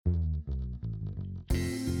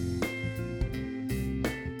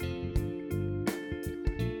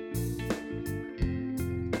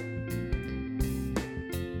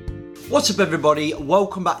What's up everybody,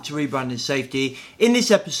 welcome back to Rebranding Safety. In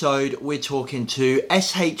this episode we're talking to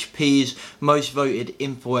SHP's most voted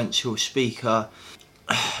influential speaker,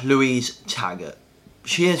 Louise Taggart.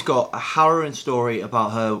 She has got a harrowing story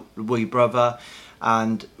about her wee brother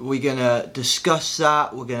and we're going to discuss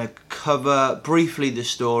that. We're going to cover briefly the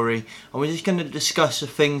story and we're just going to discuss the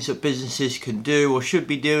things that businesses can do or should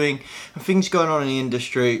be doing and things going on in the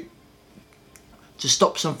industry to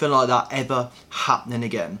stop something like that ever happening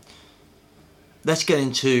again. Let's get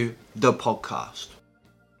into the podcast.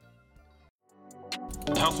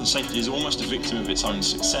 Health and safety is almost a victim of its own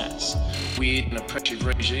success. We're in a oppressive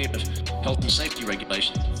regime of health and safety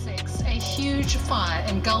regulations. A huge fire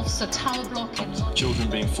engulfs a tower block in... Children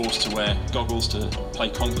being forced to wear goggles to play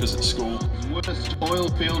conkers at school. Worst oil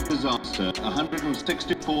field disaster,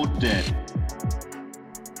 164 dead.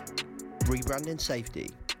 Rebranding Safety,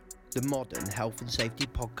 the modern health and safety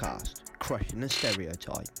podcast, crushing the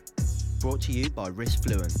stereotype. Brought to you by Risk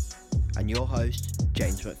Fluent and your host,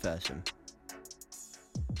 James McPherson.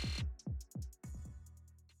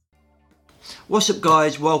 What's up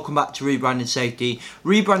guys, welcome back to Rebranding Safety.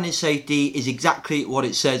 Rebranding Safety is exactly what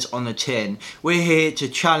it says on the tin. We're here to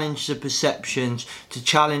challenge the perceptions, to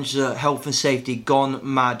challenge the health and safety gone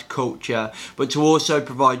mad culture, but to also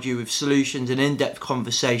provide you with solutions and in-depth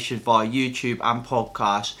conversations via YouTube and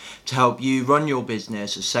podcasts to help you run your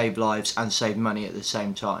business, save lives and save money at the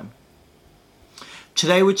same time.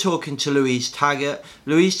 Today we're talking to Louise Taggart.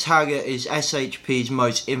 Louise Taggart is SHP's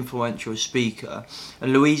most influential speaker,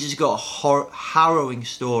 and Louise has got a harrowing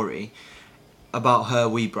story about her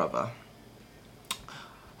wee brother.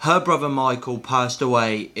 Her brother Michael passed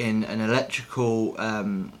away in an electrical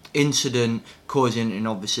incident causing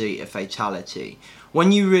obviously a fatality.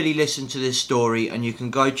 When you really listen to this story, and you can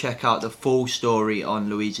go check out the full story on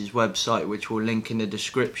Louise's website, which we'll link in the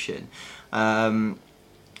description,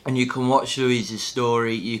 and you can watch Louise's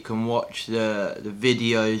story, you can watch the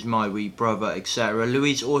videos, My Wee Brother, etc.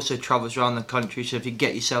 Louise also travels around the country, so if you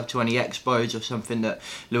get yourself to any expos or something that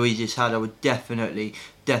Louise has had, I would definitely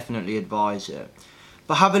advise it.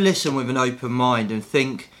 But have a listen with an open mind and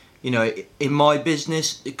think, you know, in my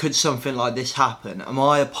business, could something like this happen? Am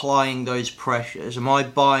I applying those pressures? Am I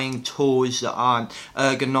buying tools that aren't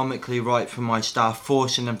ergonomically right for my staff,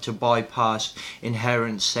 forcing them to bypass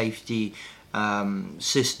inherent safety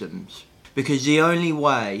systems? Because the only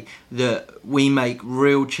way that we make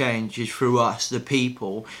real change is through us, the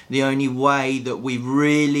people. The only way that we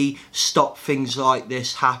really stop things like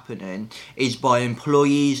this happening is by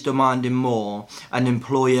employees demanding more and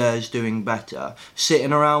employers doing better.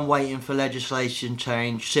 Sitting around waiting for legislation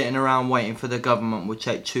change, sitting around waiting for the government will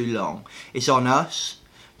take too long. It's on us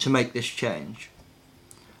to make this change.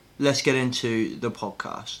 Let's get into the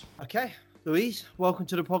podcast. Okay. Louise, welcome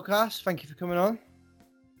to the podcast. Thank you for coming on.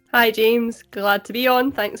 Hi James, glad to be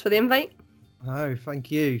on. Thanks for the invite. Oh, thank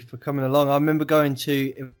you for coming along. I remember going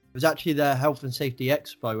to, it was actually the Health and Safety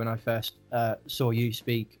Expo when I first saw you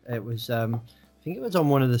speak. It was, I think it was on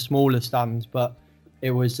one of the smaller stands, but it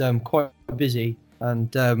was quite busy. And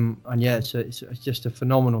yeah, so it's just a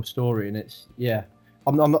phenomenal story. And it's, yeah,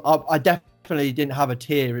 I definitely didn't have a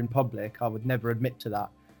tear in public. I would never admit to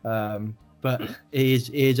that. But it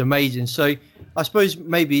is amazing. So I suppose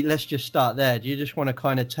maybe let's just start there. Do you just want to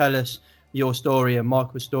kind of tell us your story and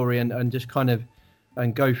Michael's story and just kind of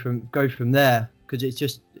and go from there? Because it's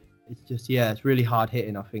just yeah, it's really hard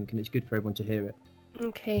hitting, I think, and it's good for everyone to hear it.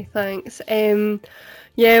 Okay, thanks.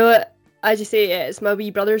 Yeah, well, as you say, it's my wee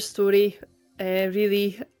brother's story,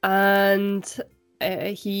 really, and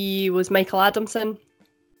he was Michael Adamson,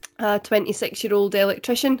 a 26-year-old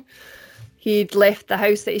electrician. He'd left the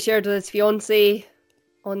house that he shared with his fiancée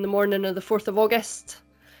on the morning of the 4th of August,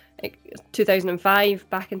 2005,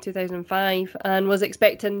 back in 2005, and was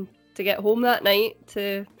expecting to get home that night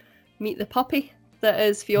to meet the puppy that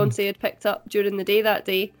his fiancée had picked up during the day that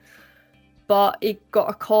day. But he got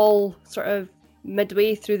a call sort of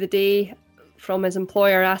midway through the day from his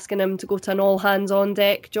employer asking him to go to an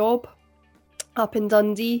all-hands-on-deck job up in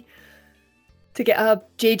Dundee to get a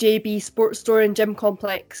JJB sports store and gym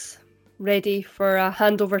complex ready for a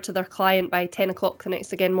handover to their client by 10 o'clock the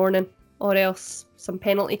next again morning, or else some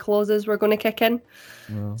penalty clauses were going to kick in.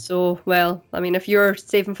 Yeah. So, well, I mean, if you're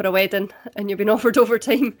saving for a wedding and you've been offered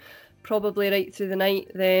overtime probably right through the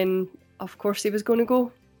night, then of course he was going to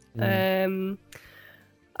go. Yeah.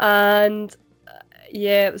 And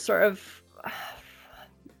yeah, it was sort of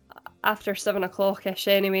after 7 o'clock-ish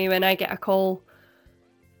anyway, when I get a call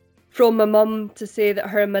from my mum to say that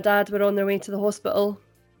her and my dad were on their way to the hospital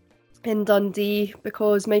in Dundee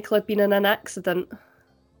because Michael had been in an accident.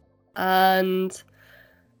 And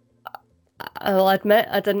I'll admit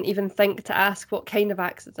I didn't even think to ask what kind of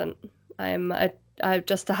accident. I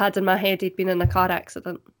just had in my head he'd been in a car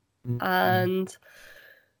accident. Mm-hmm. And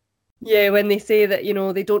yeah, when they say that, you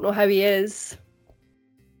know, they don't know how he is,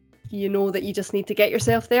 you know that you just need to get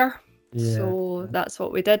yourself there. Yeah. So that's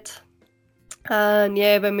what we did. And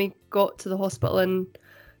yeah, when we got to the hospital in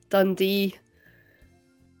Dundee,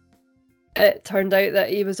 it turned out that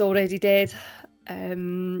he was already dead.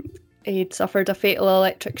 He'd suffered a fatal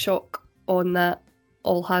electric shock on that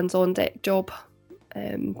all hands on deck job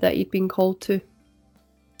that he'd been called to.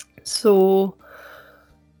 So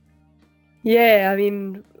yeah, I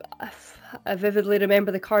mean, I vividly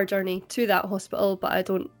remember the car journey to that hospital, but I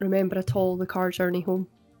don't remember at all the car journey home.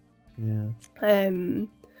 Yeah.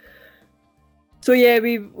 So yeah,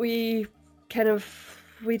 we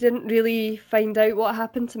didn't really find out what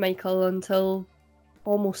happened to Michael until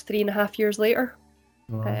almost 3.5 years later,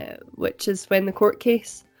 which is when the court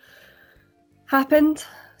case happened.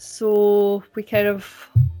 So the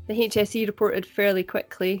HSE reported fairly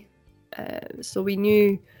quickly, so we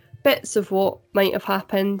knew bits of what might have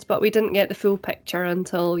happened, but we didn't get the full picture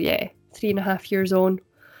until 3.5 years on.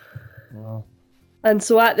 Wow. And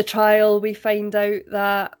so at the trial, we find out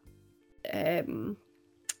that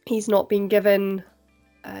he's not been given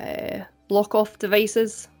lock-off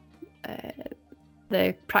devices.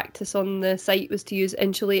 The practice on the site was to use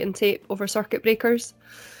insulating tape over circuit breakers.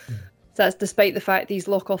 So that's despite the fact these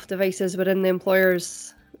lock-off devices were in the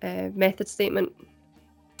employer's method statement.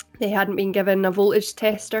 They hadn't been given a voltage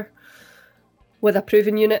tester with a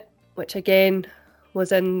proven unit, which again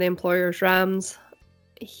was in the employer's RAMs.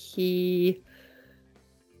 We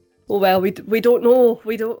don't know.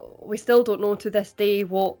 We still don't know to this day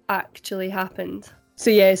what actually happened.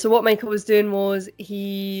 So what Michael was doing was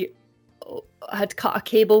he had cut a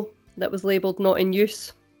cable that was labelled not in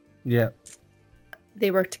use. Yeah.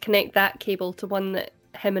 They were to connect that cable to one that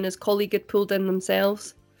him and his colleague had pulled in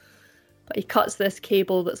themselves. But he cuts this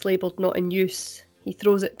cable that's labelled not in use. He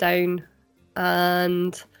throws it down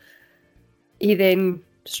and he then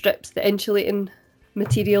strips the insulating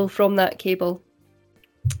material from that cable.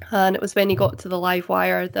 And it was when he got to the live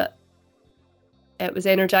wire that it was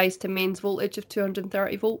energised to mains voltage of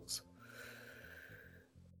 230 volts.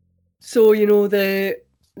 So, you know, the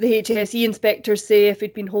HSE inspectors say if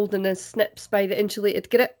he'd been holding his snips by the insulated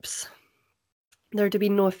grips, there'd have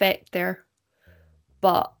been no effect there.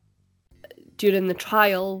 But during the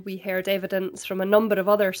trial, we heard evidence from a number of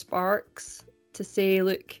other sparks to say,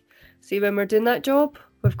 look, see when we're doing that job,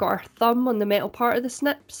 we've got our thumb on the metal part of the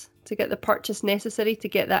snips to get the purchase necessary to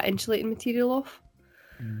get that insulating material off.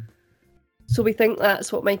 So we think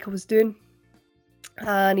that's what Michael was doing.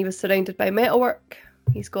 And he was surrounded by metalwork.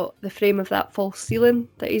 He's got the frame of that false ceiling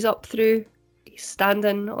that he's up through. He's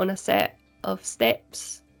standing on a set of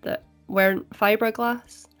steps that weren't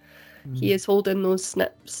fiberglass. He is holding those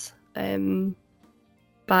snips by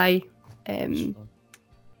the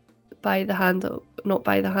handle, not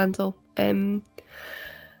by the handle. And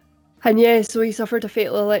yeah, so he suffered a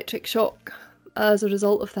fatal electric shock as a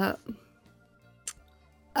result of that.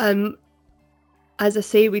 As I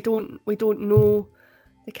say, we don't know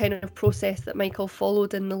the kind of process that Michael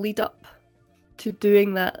followed in the lead up to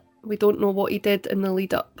doing that. We don't know what he did in the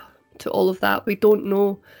lead up to all of that. We don't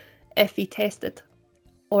know if he tested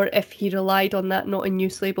or if he relied on that not in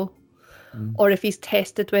use label or if he's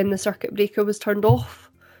tested when the circuit breaker was turned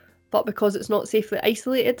off. But because it's not safely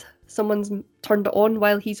isolated, someone's turned it on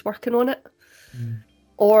while he's working on it.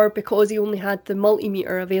 Or because he only had the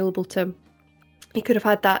multimeter available to him. He could have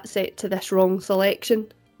had that set to this wrong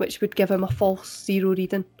selection, which would give him a false zero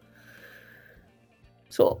reading.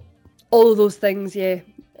 So all of those things, we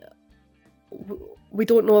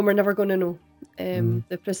don't know and we're never going to know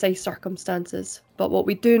the precise circumstances. But what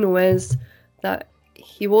we do know is that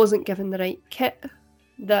he wasn't given the right kit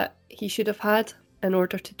that he should have had in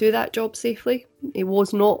order to do that job safely. He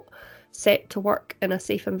was not set to work in a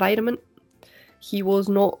safe environment. He was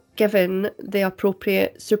not given the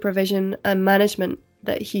appropriate supervision and management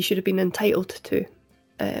that he should have been entitled to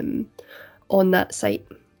on that site.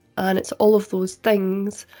 And it's all of those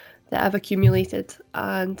things that have accumulated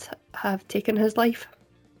and have taken his life.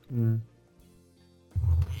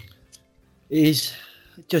 It's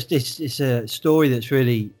a story that's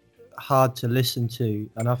really hard to listen to,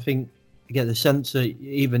 and I think I get the sense that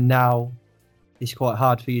even now it's quite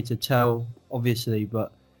hard for you to tell, obviously,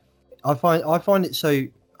 but I find it so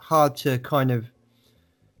hard to kind of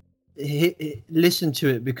listen to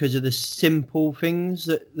it because of the simple things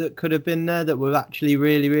that could have been there that were actually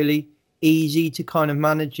really, really easy to kind of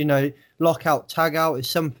manage. You know, lockout, tag out is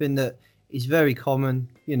something that is very common,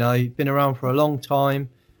 you know, been around for a long time.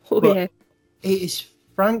 it's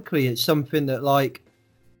frankly, it's something that, like,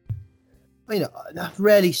 you know, I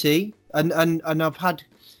rarely see, and I've had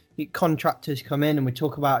contractors come in and we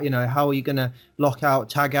talk about, you know, how are you going to lock out,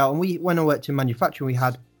 tag out, and when I worked in manufacturing, we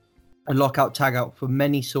had a lockout, tag out for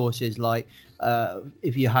many sources, like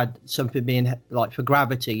if you had something being like for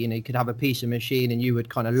gravity, you know, you could have a piece of machine and you would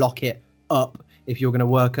kind of lock it up if you're going to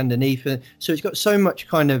work underneath it. So it's got so much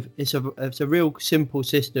kind of, it's a real simple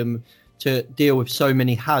system to deal with so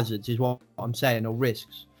many hazards, is what I'm saying, or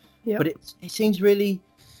risks. Yeah. But it seems really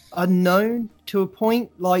unknown to a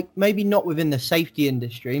point, like maybe not within the safety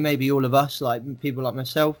industry, maybe all of us, like people like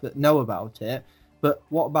myself, that know about it. But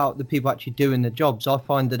what about the people actually doing the jobs? I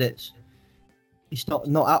find that it's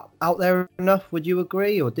not out there enough. Would you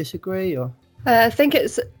agree or disagree? Or I think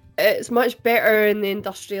it's much better in the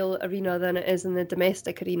industrial arena than it is in the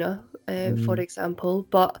domestic arena, for example.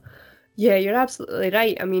 But yeah, you're absolutely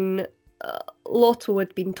right. I mean, Lotto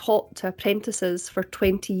had been taught to apprentices for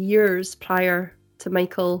 20 years prior to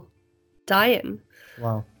Michael dying.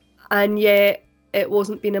 Wow. And yet it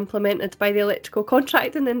wasn't being implemented by the electrical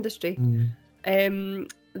contracting industry.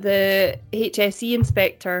 The HSE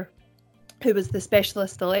inspector, who was the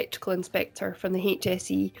specialist electrical inspector from the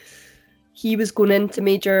HSE, he was going into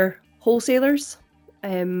major wholesalers,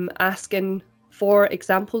 asking for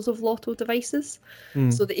examples of Lotto devices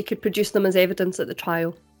so that he could produce them as evidence at the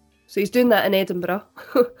trial. So he's doing that in Edinburgh.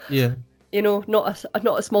 Yeah. You know, not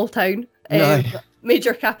a small town, No.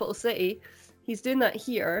 major capital city. He's doing that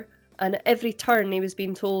here, and at every turn he was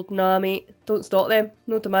being told, "Nah, mate, don't stock them.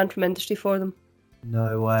 No demand from industry for them."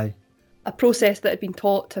 No way. A process that had been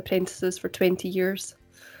taught to apprentices for 20 years.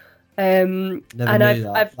 Never and knew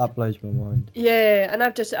that. That blows my mind. Yeah, and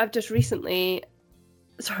I've just recently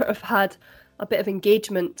sort of had a bit of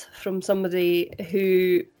engagement from somebody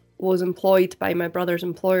who was employed by my brother's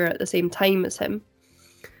employer at the same time as him,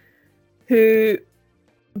 who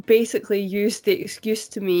basically used the excuse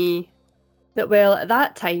to me that, well, at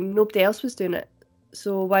that time nobody else was doing it,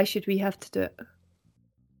 so why should we have to do it?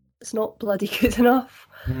 It's not bloody good enough.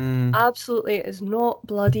 Absolutely, it is not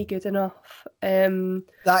bloody good enough.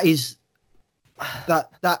 That is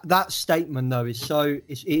that statement though is so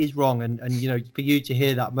it is wrong, and you know, for you to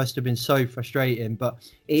hear that must have been so frustrating. But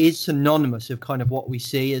it is synonymous of kind of what we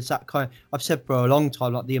see as that kind of, I've said for a long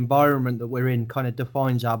time, like the environment that we're in kind of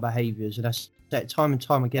defines our behaviours, and I say it time and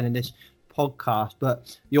time again in this podcast.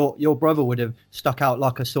 But your brother would have stuck out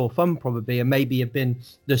like a sore thumb probably, and maybe have been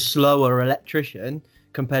the slower electrician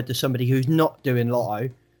compared to somebody who's not doing Lotto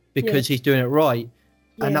because he's doing it right.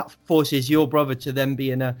 And that forces your brother to then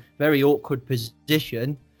be in a very awkward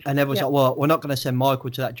position. And everyone's like, well, we're not going to send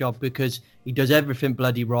Michael to that job because he does everything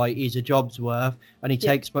bloody right. He's a job's worth and he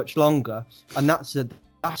takes much longer. And that's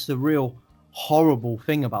the real horrible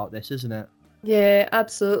thing about this, isn't it? Yeah,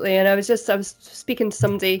 absolutely. And I was speaking to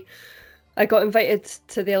somebody. I got invited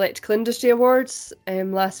to the Electrical Industry Awards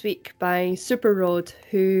last week by Super Rod,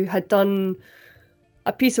 who had done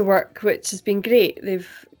a piece of work which has been great. They've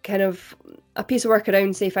kind of a piece of work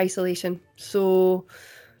around safe isolation. So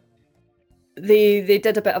they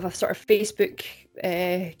did a bit of a sort of Facebook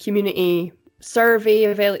community survey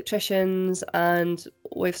of electricians, and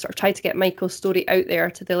we've sort of tried to get Michael's story out there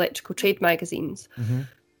to the electrical trade magazines.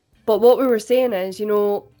 But what we were saying is, you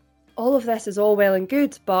know, all of this is all well and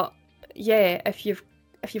good, but yeah, if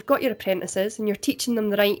you've got your apprentices and you're teaching them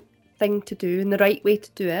the right thing to do and the right way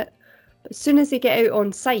to do it, but as soon as they get out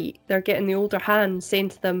on site, they're getting the older hand saying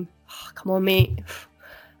to them, oh, come on, mate.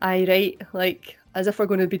 Aye, right. Like, as if we're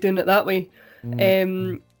going to be doing it that way.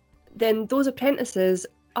 Then those apprentices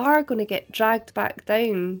are going to get dragged back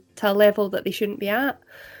down to a level that they shouldn't be at.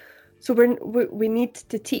 So we need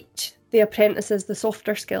to teach the apprentices the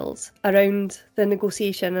softer skills around the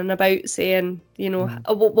negotiation and about saying, you know,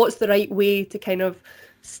 what's the right way to kind of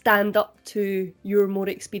stand up to your more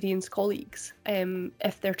experienced colleagues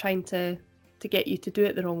if they're trying to get you to do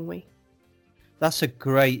it the wrong way. That's a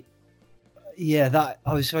great, that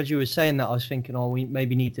I was, as you were saying that, I was thinking, oh, we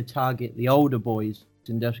maybe need to target the older boys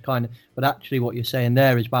and just kind of, but actually what you're saying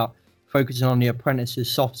there is about focusing on the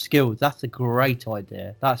apprentices' soft skills. That's a great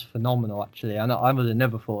idea. That's phenomenal, actually. And I would have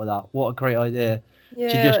never thought of that. What a great idea to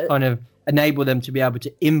just kind of enable them to be able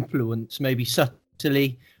to influence maybe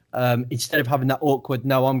subtly, instead of having that awkward,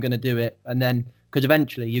 no, I'm going to do it. And then, because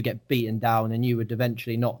eventually you get beaten down and you would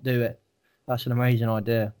eventually not do it. That's an amazing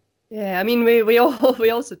idea. Yeah, I mean, we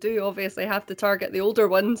also do obviously have to target the older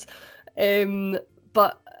ones.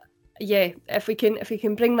 But yeah, if we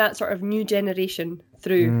can bring that sort of new generation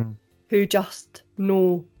through who just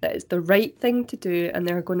know that it's the right thing to do and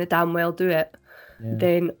they're going to damn well do it,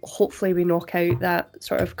 then hopefully we knock out that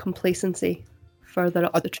sort of complacency further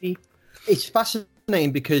up the tree. it's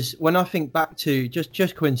fascinating because when I think back to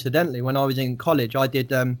just coincidentally, when I was in college, I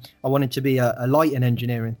did I wanted to be a lighting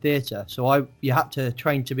engineer in theatre. So you had to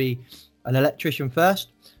train to be an electrician first.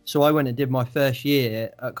 So I went and did my first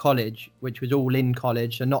year at college, which was all in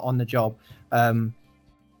college, so not on the job,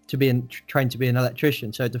 to be trained to be an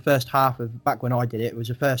electrician. So the first half of back when I did it, it was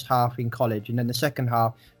the first half in college, and then the second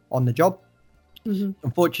half on the job. Mm-hmm.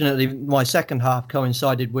 Unfortunately, my second half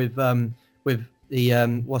coincided with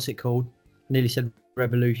the what's it called? I nearly said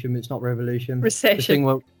revolution, but it's not revolution. Recession. The thing,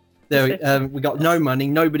 well, there we got no money,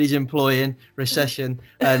 nobody's employing, recession,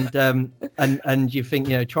 and you think,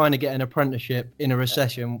 you know, trying to get an apprenticeship in a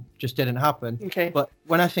recession just didn't happen. Okay. But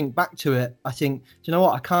when I think back to it, I think, do you know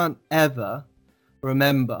what? I can't ever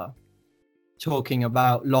remember talking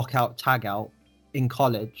about lockout, tag out in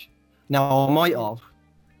college. Now I might have,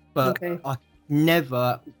 but I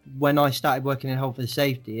never, when I started working in health and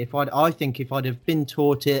safety, I think if I'd have been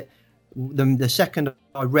taught it, the second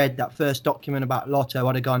I read that first document about Lotto,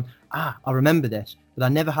 I'd have gone, I remember this, but I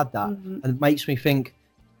never had that. Mm-hmm. And it makes me think,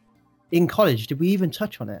 in college, did we even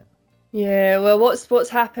touch on it? Yeah, well, what's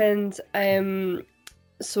happened,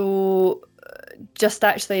 so just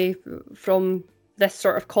actually from this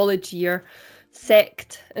sort of college year,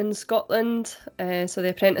 SECT in Scotland, so the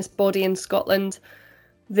apprentice body in Scotland,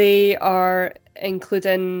 they are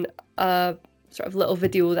including a sort of little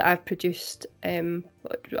video that I've produced,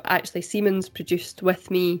 actually Siemens produced with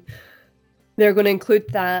me. They're going to include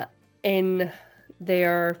that in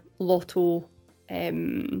their Lotto,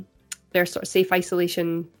 their sort of safe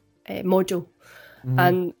isolation module. Mm-hmm.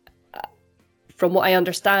 And from what I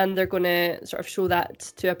understand, they're going to sort of show that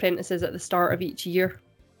to apprentices at the start of each year,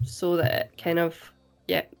 so that it kind of,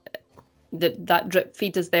 that drip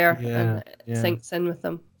feed is there and it sinks in with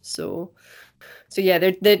them. So yeah,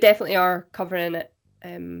 they definitely are covering it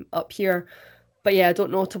up here, but yeah, I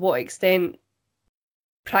don't know to what extent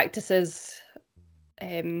practices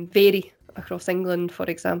vary across England, for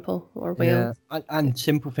example, or Wales. Yeah, and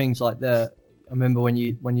simple things like that. I remember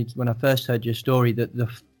when I first heard your story, that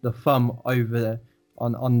the thumb over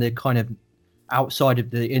on the kind of outside of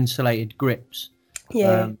the insulated grips.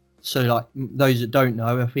 Yeah. So like those that don't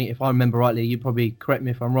know, I think if I remember rightly, you probably correct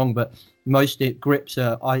me if I'm wrong, but most grips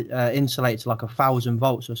are insulated to like 1,000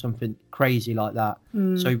 volts or something crazy like that.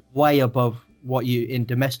 So way above what you in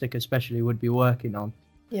domestic especially would be working on.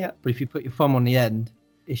 Yeah. But if you put your thumb on the end,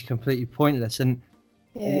 it's completely pointless. And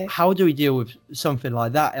how do we deal with something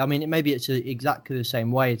like that? I mean, maybe it's exactly the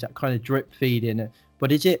same way. It's that kind of drip feeding,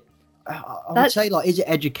 but is it? I would say, like, is it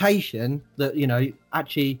education that, you know,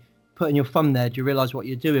 actually putting your thumb there, do you realise what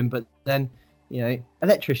you're doing? But then, you know,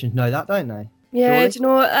 electricians know that, don't they? Yeah, surely? Do you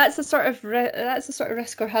know, that's a sort of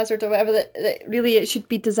risk or hazard or whatever that really it should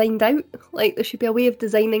be designed out. Like, there should be a way of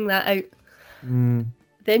designing that out.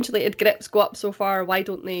 The insulated grips go up so far, why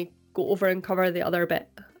don't they go over and cover the other bit?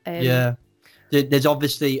 There's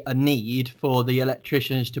obviously a need for the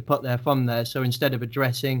electricians to put their thumb there, so instead of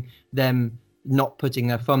addressing them not putting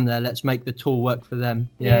their thumb there, let's make the tool work for them.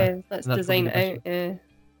 Let's design it out.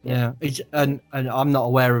 Yeah. And I'm not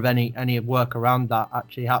aware of any work around that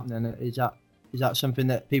actually happening. Is that something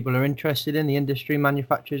that people are interested in? The industry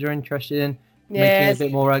manufacturers are interested in making it a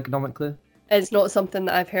bit more ergonomically? It's not something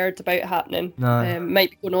that I've heard about happening. No.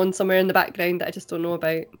 Might be going on somewhere in the background that I just don't know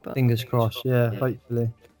about. But fingers crossed. Yeah,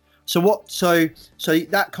 hopefully. So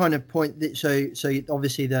that kind of point that so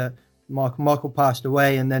obviously the Michael passed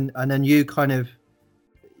away, and then you kind of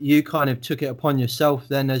took it upon yourself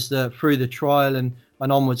then through the trial and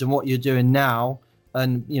onwards, and what you're doing now,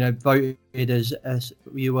 and you know, voted as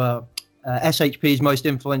you were SHP's most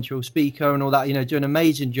influential speaker and all that, you know, doing an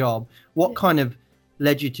amazing job. What kind of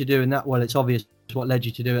led you to doing that? Well, it's obvious what led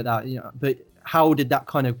you to do it, that, you know, but how did that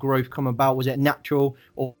kind of growth come about? Was it natural,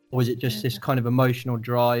 or was it just this kind of emotional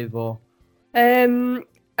drive? Or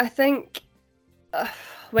I think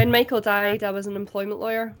when Michael died, I was an employment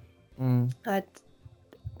lawyer. I'd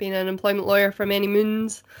been an employment lawyer for many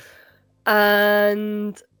moons,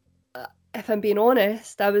 and if I'm being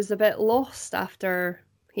honest, I was a bit lost after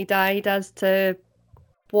he died as to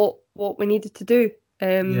what we needed to do,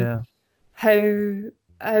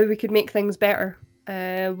 how we could make things better.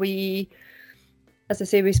 As I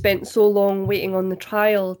say, we spent so long waiting on the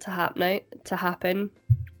trial to happen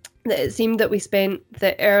that it seemed that we spent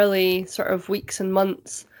the early sort of weeks and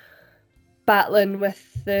months battling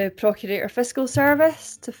with the Procurator Fiscal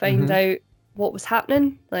Service to find out what was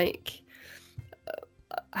happening, like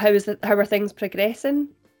how were things progressing.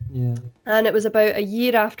 Yeah. And it was about a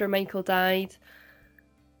year after Michael died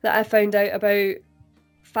that I found out about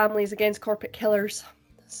Families Against Corporate Killers.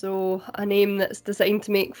 So a name that's designed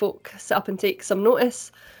to make folk sit up and take some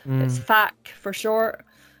notice. It's FAC for short.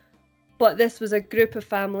 But this was a group of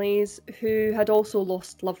families who had also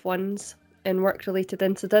lost loved ones in work-related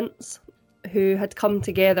incidents, who had come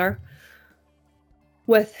together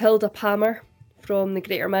with Hilda Palmer from the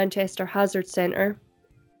Greater Manchester Hazard Centre,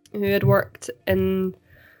 who had worked in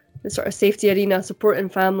the sort of safety arena supporting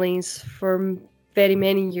families for very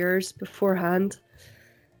many years beforehand.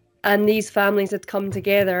 And these families had come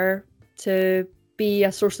together to be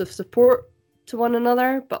a source of support to one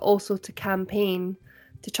another, but also to campaign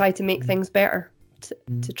to try to make things better,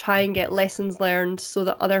 to try and get lessons learned so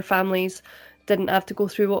that other families didn't have to go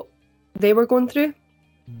through what they were going through.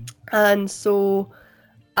 And so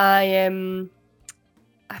I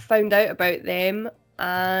found out about them,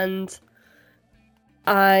 and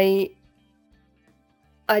I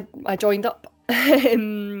joined up.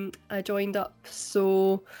 I joined up.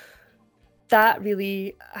 So that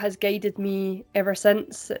really has guided me ever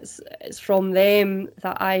since. It's from them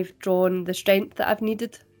that I've drawn the strength that I've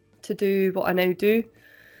needed to do what I now do.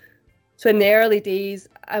 So in the early days,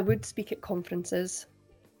 I would speak at conferences.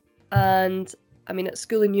 And I mean, at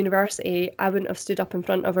school and university, I wouldn't have stood up in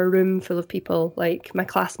front of a room full of people like my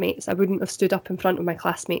classmates. I wouldn't have stood up in front of my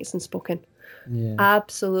classmates and spoken. Yeah.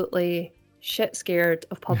 Absolutely shit scared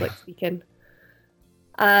of public speaking.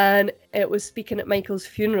 And it was speaking at Michael's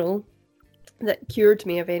funeral that cured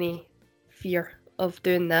me of any fear of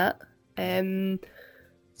doing that.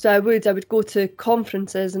 So I would go to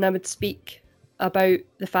conferences and I would speak about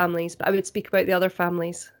the families, but I would speak about the other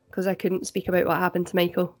families because I couldn't speak about what happened to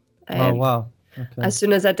Michael. Oh wow! Okay. As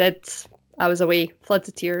soon as I did, I was away, floods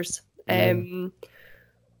of tears.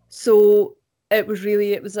 So it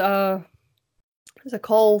was a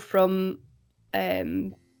call from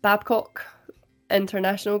Babcock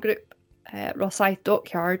International Group at Rosyth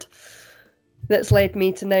Dockyard that's led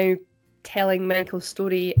me to now telling Michael's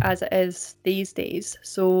story as it is these days.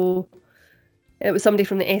 So it was somebody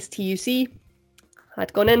from the STUC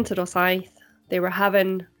had gone into Rosyth. They'd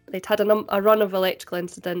had a run of electrical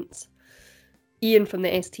incidents. Ian from the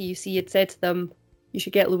STUC had said to them, "You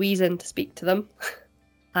should get Louise in to speak to them."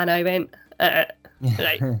 And I went,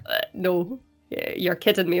 no, you're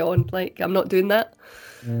kidding me on. Like, I'm not doing that.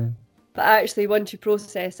 Yeah. But actually, once you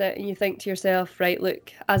process it and you think to yourself, right,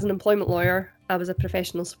 look, as an employment lawyer, I was a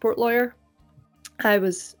professional support lawyer. I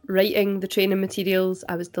was writing the training materials.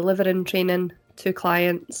 I was delivering training to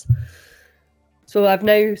clients. So I've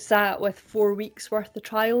now sat with 4 weeks worth of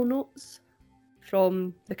trial notes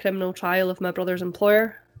from the criminal trial of my brother's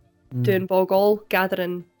employer, doing bog all,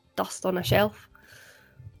 gathering dust on a shelf.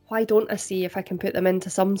 Why don't I see if I can put them into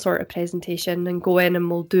some sort of presentation and go in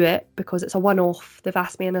and we'll do it, because it's a one-off. They've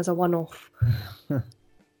asked me in as a one-off.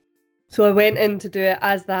 So I went in to do it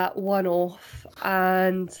as that one-off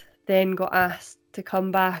and then got asked to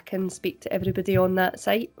come back and speak to everybody on that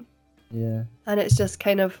site. Yeah. And it's just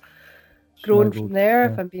kind of grown from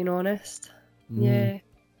there, if I'm being honest. Yeah.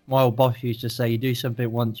 My old boss used to say, you do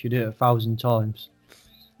something once, you do it 1,000 times.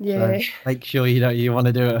 Yeah. So make sure you want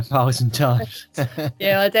to do it 1,000 times.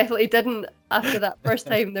 Yeah, I definitely didn't. After that first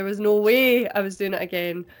time, there was no way I was doing it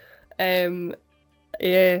again.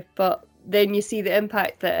 Yeah, but then you see the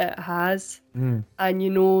impact that it has, and you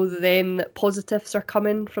know then that positives are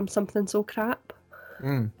coming from something so crap.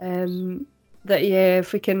 That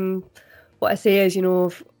if we can, what I say is,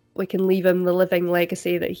 if we can leave him the living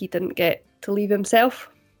legacy that he didn't get to leave himself.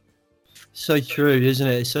 So true, isn't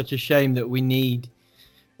it? It's such a shame that we need,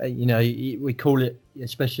 we call it,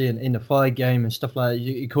 especially in the fire game and stuff like that,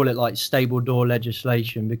 you call it like stable door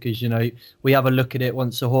legislation, because, we have a look at it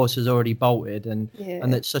once the horse has already bolted, and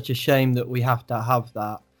it's such a shame that we have to have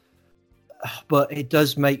that. But it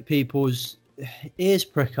does make people's ears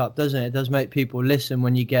prick up, doesn't it? It does make people listen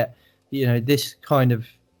when you get, this kind of,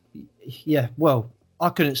 I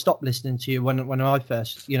couldn't stop listening to you when I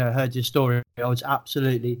first, heard your story. I was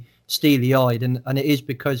absolutely steely-eyed, and it is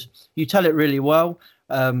because you tell it really well,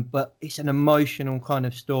 but it's an emotional kind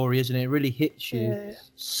of story, isn't it? It really hits you. Yeah.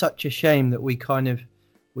 Such a shame that we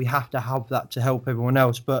have to have that to help everyone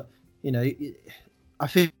else. But, I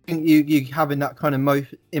think you having that kind of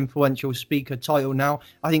most influential speaker title now,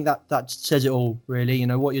 I think that says it all, really.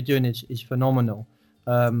 What you're doing is phenomenal.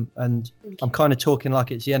 And I'm kind of talking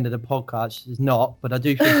like it's the end of the podcast. It's not, but I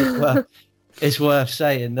do think it's worth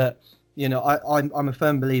saying that, I'm a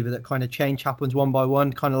firm believer that kind of change happens one by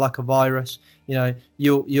one, kind of like a virus.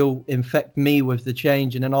 You'll infect me with the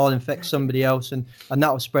change, and then I'll infect somebody else, and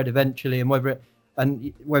that will spread eventually. And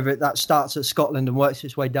whether that starts at Scotland and works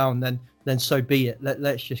its way down, then so be it.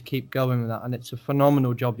 Let's just keep going with that. And it's a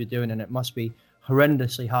phenomenal job you're doing, and it must be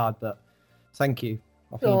horrendously hard. But thank you.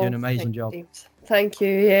 I think you're doing an amazing thank you, job. James. Thank you.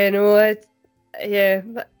 Yeah, no,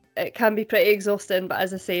 it can be pretty exhausting, but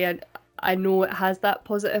as I say, I know it has that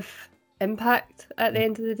positive impact at the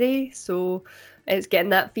end of the day. So it's getting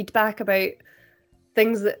that feedback about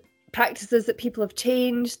practices that people have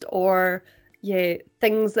changed, or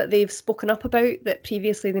things that they've spoken up about that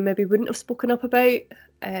previously they maybe wouldn't have spoken up about.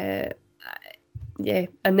 And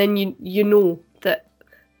then you know that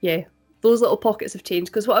those little pockets have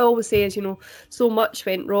changed, because what I always say is, so much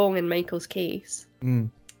went wrong in Michael's case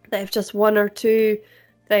that if just one or two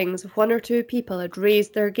things, if one or two people had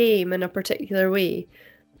raised their game in a particular way,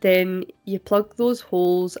 then you plug those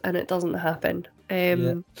holes and it doesn't happen.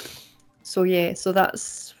 So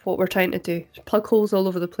that's what we're trying to do, plug holes all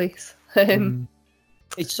over the place.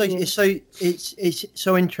 It's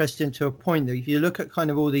so interesting to a point that if you look at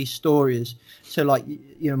kind of all these stories, so like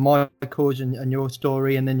Michael's and your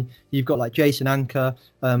story, and then you've got like Jason Anker,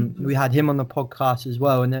 we had him on the podcast as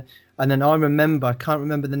well, and then I can't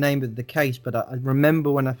remember the name of the case, but I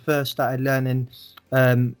remember when I first started learning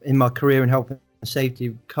in my career in health and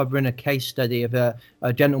safety, covering a case study of a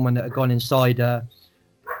gentleman that had gone inside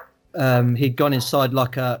he'd gone inside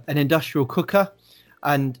like an industrial cooker.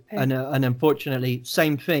 And unfortunately,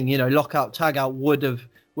 same thing. Lockout tagout would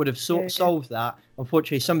have solved that.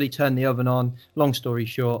 Unfortunately, somebody turned the oven on. Long story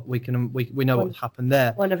short, we know what happened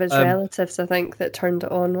there. One of his relatives, I think, that turned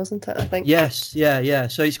it on, wasn't it? I think. Yes, yeah.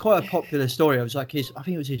 So it's quite a popular story. I was like, I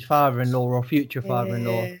think it was his father-in-law or future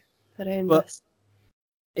father-in-law. Horrendous.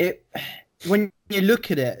 But when you look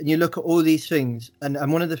at it and you look at all these things, and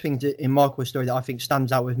one of the things in Michael's story that I think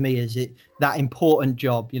stands out with me is that important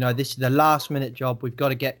job. This is the last minute job. We've got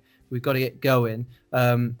to get going.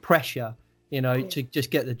 Pressure, to just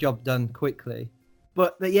get the job done quickly.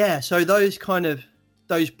 But so those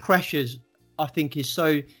pressures, I think, is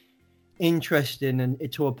so interesting,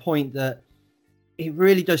 and to a point that it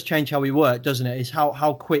really does change how we work, doesn't it? It's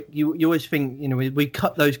how quick you always think. We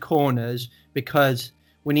cut those corners because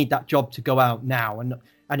we need that job to go out now, and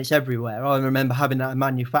it's everywhere. I remember having that in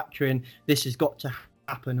manufacturing. This has got to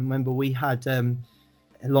happen. I remember we had,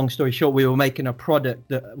 long story short, we were making a product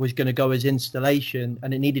that was going to go as installation,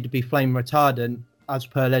 and it needed to be flame retardant as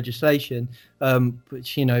per legislation,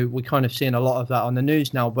 which, we're kind of seeing a lot of that on the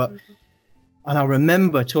news now. But and I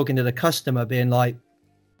remember talking to the customer being like,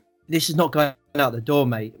 this is not going out the door,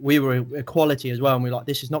 mate. We were equality as well, and we were like,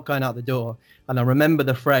 this is not going out the door. And I remember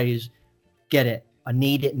the phrase, get it. I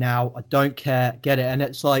need it now. I don't care. Get it. And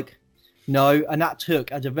it's like, no. And that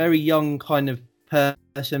took, as a very young kind of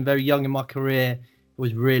person, very young in my career, it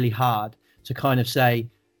was really hard to kind of say,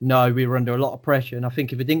 no, we were under a lot of pressure. And I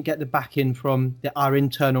think if we didn't get the backing from our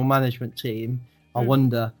internal management team, I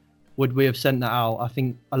wonder, would we have sent that out? I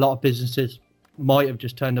think a lot of businesses might have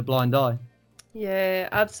just turned a blind eye. Yeah,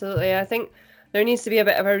 absolutely. I think there needs to be a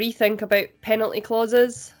bit of a rethink about penalty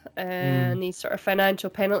clauses and these sort of financial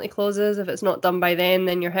penalty clauses. If it's not done by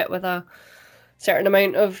then you're hit with a certain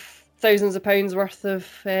amount of thousands of pounds worth of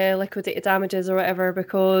liquidated damages or whatever,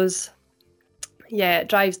 because it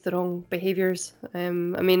drives the wrong behaviours.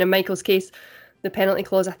 In Michael's case, the penalty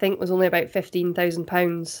clause I think was only about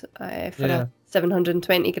 £15,000 for a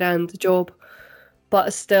 720 grand job,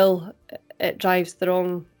 but still it drives the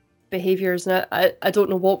wrong behaviours, and I don't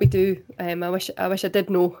know what we do. I wish I did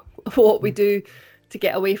know what we do to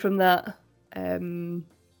get away from that.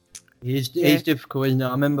 It's difficult, isn't it?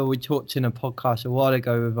 I remember we talked in a podcast a while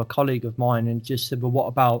ago with a colleague of mine and just said, well, what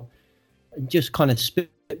about just kind of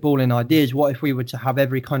spitballing ideas? What if we were to have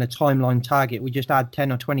every kind of timeline target, we just add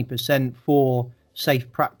 10 or 20% for safe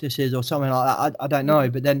practices or something like that? I don't know.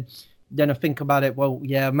 But then I think about it, well,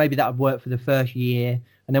 maybe that would work for the first year,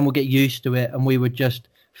 and then we'll get used to it, and we would just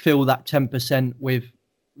fill that 10% with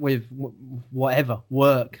whatever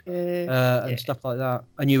work and stuff like that,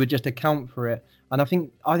 and you would just account for it. And I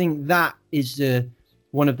think that is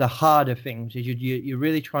one of the harder things, is you're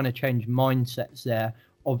really trying to change mindsets there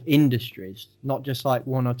of industries, not just like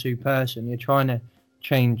one or two person. You're trying to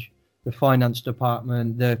change the finance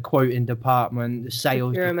department, the quoting department, the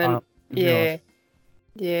sales department.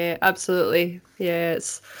 Yeah, absolutely. Yeah,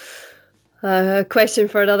 it's a question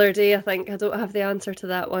for another day, I think. I don't have the answer to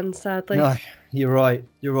that one, sadly. No, you're right.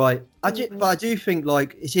 But I do think,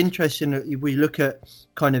 like, it's interesting that we look at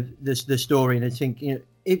kind of the story, and I think,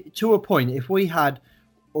 to a point, if we had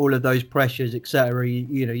all of those pressures, etc.,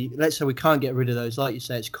 let's say we can't get rid of those, like you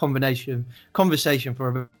say, it's conversation for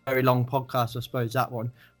a very long podcast, I suppose, that one.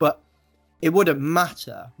 But it wouldn't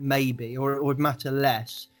matter, maybe, or it would matter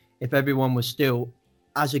less if everyone was still,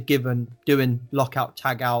 as a given, doing lockout,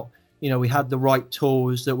 tag out, we had the right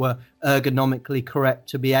tools that were ergonomically correct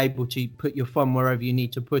to be able to put your thumb wherever you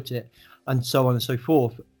need to put it, and so on and so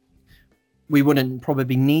forth, we wouldn't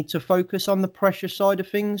probably need to focus on the pressure side of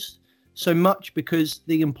things so much, because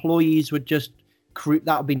the employees would just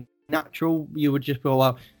that would be natural. You would just go,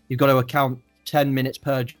 well, you've got to account 10 minutes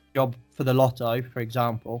per job for the lotto, for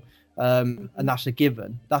example, and that's a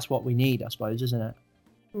given. That's what we need, I suppose, isn't it?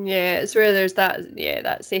 Yeah, it's where there's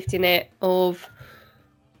that safety net of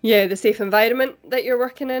the safe environment that you're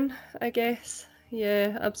working in, I guess.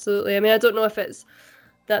 Yeah, absolutely. I mean, I don't know if it's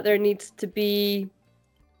that there needs to be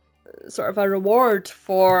sort of a reward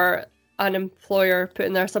for an employer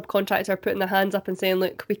putting their subcontractor putting their hands up and saying,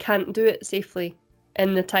 look, we can't do it safely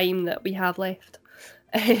in the time that we have left.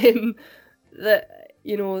 That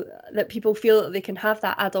people feel that they can have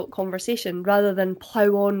that adult conversation rather than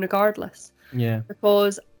plough on regardless. Yeah.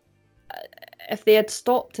 Because if they had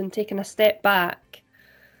stopped and taken a step back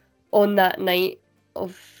on that night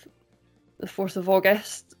of the 4th of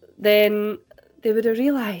August, then they would have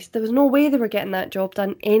realised there was no way they were getting that job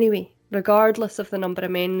done anyway, regardless of the number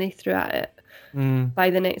of men they threw at it by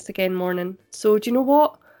the next again morning. So do you know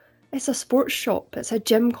what? It's a sports shop. It's a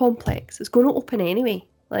gym complex. It's going to open anyway.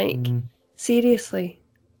 Like, seriously,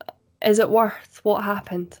 is it worth what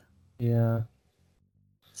happened? Yeah.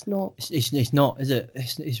 It's not. It's not, is it?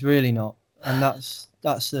 It's really not. And that's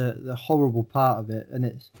the horrible part of it. And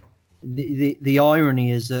it's the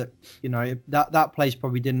irony is that, that place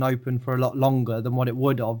probably didn't open for a lot longer than what it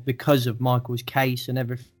would have because of Michael's case and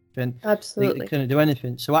everything. Absolutely. They couldn't do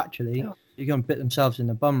anything. So actually, you're going to bit themselves in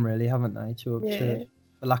the bum, really, haven't they? To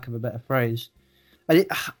for lack of a better phrase. And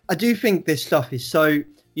I do think this stuff is so,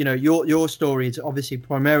 your story is obviously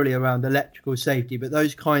primarily around electrical safety, but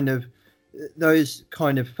those kind of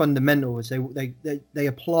fundamentals, they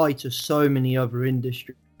apply to so many other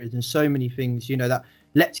industries and so many things, that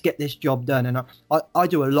let's get this job done. And I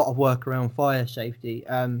do a lot of work around fire safety,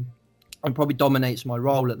 and probably dominates my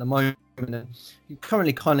role at the moment. And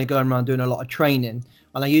currently kind of going around doing a lot of training.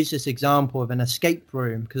 And I use this example of an escape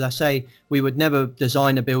room, because I say we would never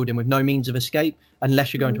design a building with no means of escape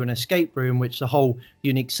unless you're going to an escape room, which the whole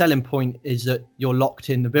unique selling point is that you're locked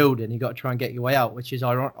in the building. You've got to try and get your way out, which is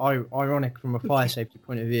ironic from a fire safety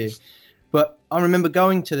point of view. But I remember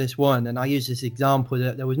going to this one, and I use this example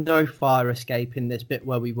that there was no fire escape in this bit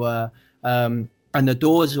where we were, and the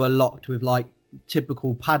doors were locked with like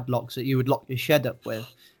typical padlocks that you would lock your shed up with.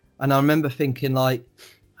 And I remember thinking, like,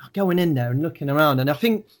 going in there and looking around, and I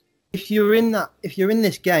think if you're in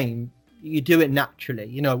this game, you do it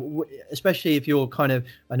naturally, especially if you're kind of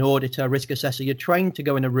an auditor, risk assessor. You're trained to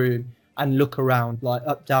go in a room and look around, like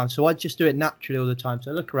up, down. So I just do it naturally all the time.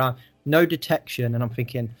 So I look around, no detection, and I'm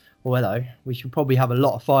thinking, well, hello, we should probably have a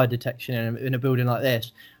lot of fire detection in a building like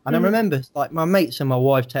this. And I remember, like, my mates and my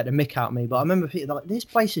wife take the mick out of me, but I remember thinking, like, this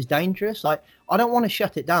place is dangerous. Like, I don't want to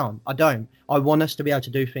shut it down. I don't. I want us to be able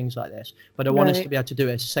to do things like this, but I want us to be able to do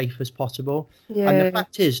it as safe as possible. Yeah. And the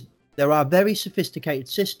fact is, there are very sophisticated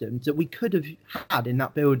systems that we could have had in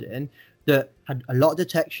that building that had a lot of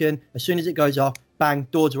detection. As soon as it goes off, bang,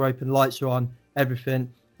 doors are open, lights are on,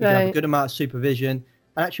 everything. We can have a good amount of supervision.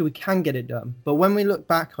 And actually, we can get it done. But when we look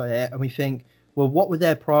back at it and we think, well, what were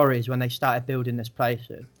their priorities when they started building this place?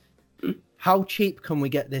 How cheap can we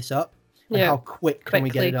get this up? And how quickly can we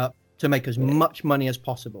get it up to make as much money as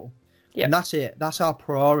possible? Yep. And that's it. That's our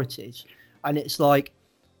priorities. And it's like,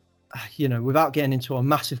 without getting into a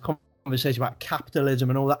massive conversation about capitalism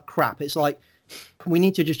and all that crap, it's like, we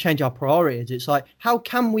need to just change our priorities. It's like, how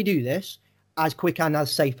can we do this as quick and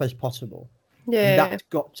as safe as possible? Yeah, and that's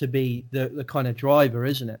got to be the kind of driver,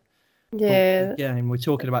 isn't it? Yeah. But, and we're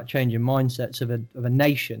talking about changing mindsets of a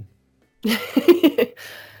nation.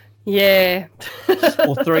 Yeah.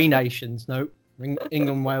 Or 3 nations. No,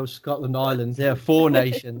 England, Wales, Scotland, Ireland. There are 4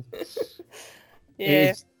 nations.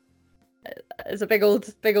 Yeah. It's a big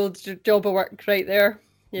old job of work right there.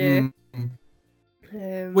 Yeah.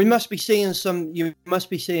 We must be seeing some. You must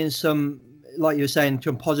be seeing some, like you were saying,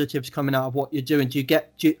 some positives coming out of what you're doing.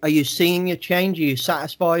 Are you seeing a change? Are you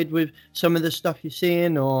satisfied with some of the stuff you're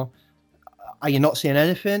seeing, or are you not seeing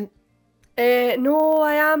anything? No,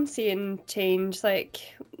 I am seeing change. Like,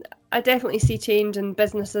 I definitely see change in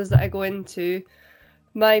businesses that I go into.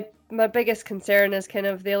 My biggest concern is kind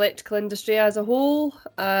of the electrical industry as a whole,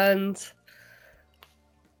 and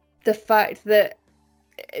the fact that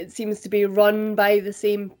it seems to be run by the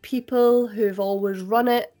same people who've always run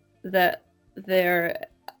it, that they're,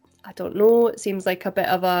 I don't know, it seems like a bit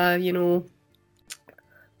of a,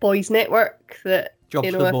 boys network that...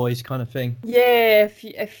 Jobs for the boys kind of thing. Yeah,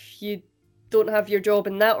 if you don't have your job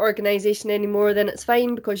in that organisation anymore, then it's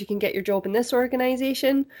fine because you can get your job in this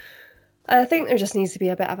organisation. I think there just needs to be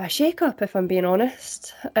a bit of a shake-up, if I'm being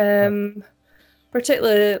honest.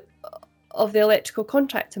 Particularly of the electrical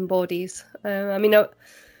contracting bodies. I mean,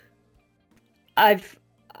 I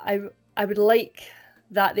would like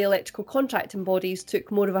that the electrical contracting bodies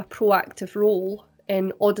took more of a proactive role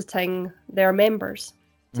in auditing their members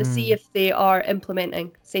to see if they are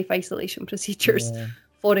implementing safe isolation procedures,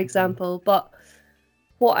 for example. But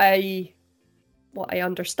what I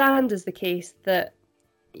understand is the case that,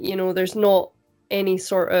 you know, there's not any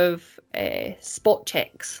sort of spot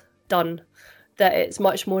checks done, that it's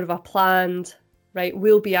much more of a planned, right,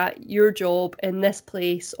 we'll be at your job in this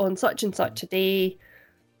place on such and such a day,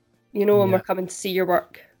 you know, and we're coming to see your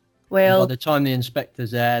work. Well, by the time the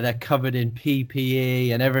inspector's there, they're covered in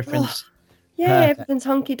PPE and everything's everything's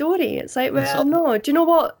hunky-dory. It's like, well, no, do you know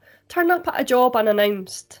what? Turn up at a job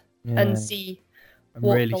unannounced and see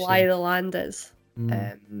what really the lie of the land is.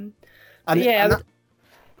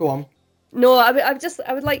 Go on. No, I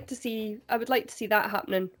would like to see that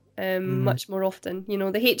happening much more often. You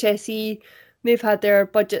know, the HSE, they've had their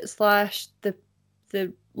budget slashed.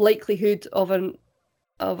 The likelihood of an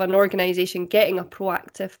organisation getting a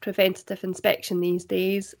proactive preventative inspection these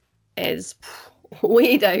days is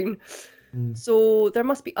way down. So there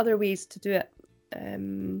must be other ways to do it.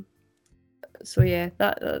 So yeah,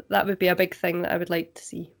 that would be a big thing that I would like to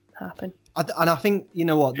see happen. And I think, you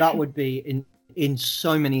know what, that would be in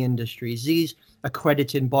so many industries, these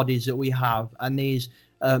accrediting bodies that we have and these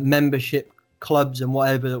membership clubs and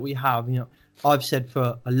whatever that we have. You know, I've said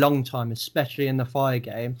for a long time, especially in the fire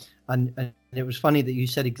game, and it was funny that you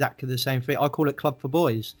said exactly the same thing. I call it Club for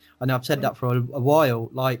Boys, and I've said that for a while.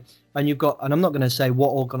 Like, and you've got, and I'm not going to say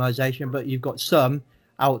what organisation, but you've got some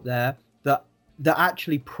out there that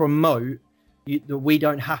actually promote that we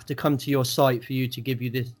don't have to come to your site for you to give you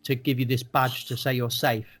this badge to say you're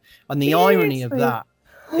safe. And the irony of that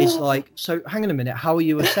is like, so hang on a minute, how are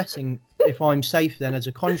you assessing if I'm safe then as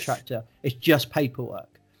a contractor? It's just paperwork.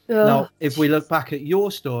 Now, if we look back at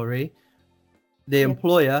your story, the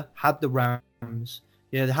employer had the RAMs,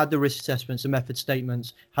 they had the risk assessments, the method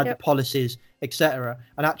statements, had the policies, etc.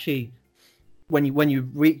 And actually, when you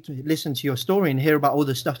listen to your story and hear about all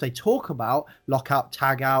the stuff they talk about, lockout,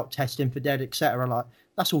 tag out, testing for dead, etc., like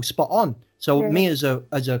that's all spot on. So me as an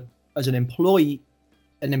employee,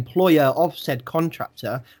 an employer of said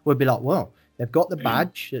contractor would be like, well, they've got the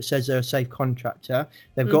badge that says they're a safe contractor.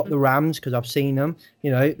 They've got the RAMs because I've seen them.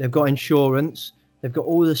 You know, they've got insurance. They've got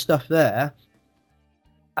all the stuff there.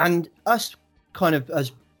 And us kind of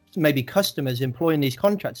as maybe customers employing these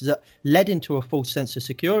contractors that led into a false sense of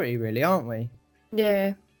security, really, aren't we?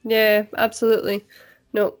 Yeah, absolutely.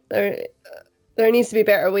 No, there needs to be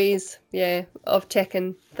better ways, of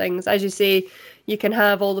checking things. As you say, you can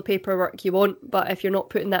have all the paperwork you want, but if you're not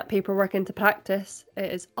putting that paperwork into practice,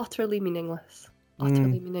 it is utterly meaningless.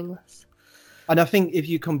 Meaningless. And I think if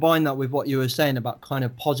you combine that with what you were saying about kind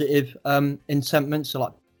of positive incentives, so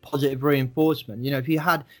like positive reinforcement, you know, if you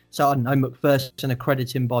had, so I don't know, McPherson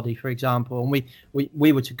accrediting body, for example, and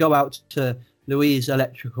we were to go out to Louise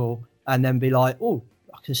Electrical and then be like, oh,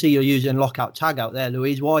 I can see you're using lockout tag out there,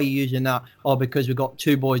 Louise. Why are you using that? Oh, because we've got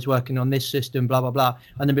 2 boys working on this system, blah, blah, blah.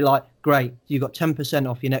 And then be like, great, you got 10%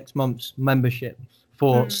 off your next month's membership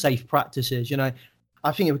for safe practices. You know,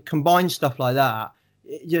 I think if it combines stuff like that,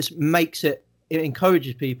 it just makes it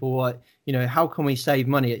encourages people, like, you know, how can we save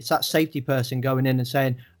money? It's that safety person going in and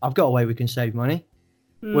saying, I've got a way we can save money.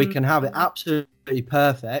 We can have it absolutely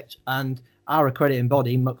perfect. And our accrediting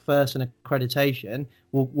body, McPherson accreditation,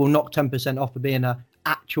 will knock 10% off for being an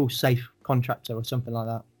actual safe contractor or something like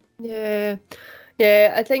that.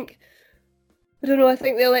 Yeah, I think the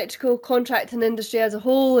electrical contracting industry as a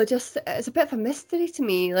whole, it's a bit of a mystery to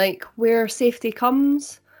me, like where safety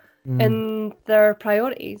comes in their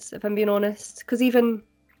priorities, if I'm being honest. Because even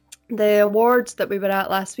the awards that we were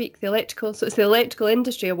at last week, it's the Electrical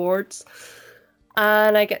Industry Awards,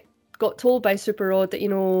 and I got told by Super Rod that, you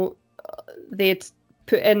know, they'd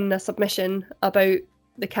put in a submission about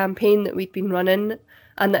the campaign that we'd been running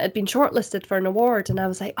and that had been shortlisted for an award, and I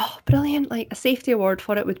was like, oh, brilliant, like a safety award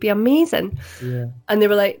for it would be amazing. And they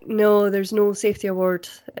were like, no, there's no safety award,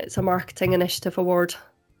 it's a marketing initiative award.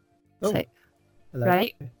 It's like,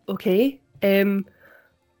 right, okay,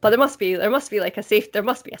 but there must be like a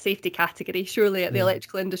safety category surely at the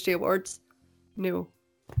Electrical Industry Awards. No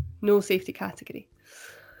safety category.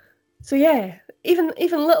 So yeah, even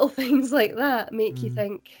little things like that make you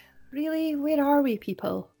think, really, where are we,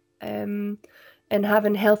 people? And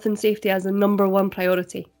having health and safety as the number one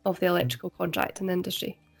priority of the electrical contracting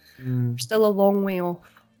industry. We're still a long way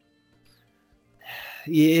off.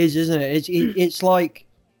 It is, isn't it? It's like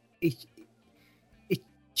it's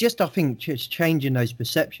just, I think, just changing those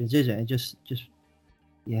perceptions, isn't it? Just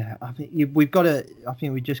yeah. I think we've got to. I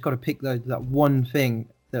think we just got to pick that one thing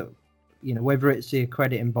that, you know, whether it's the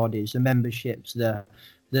accrediting bodies, the memberships, the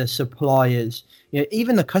suppliers, you know,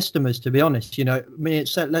 even the customers. To be honest, you know, I mean,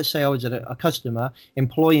 let's say I was a customer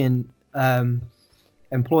employing an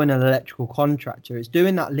electrical contractor. It's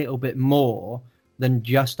doing that little bit more than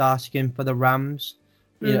just asking for the RAMs.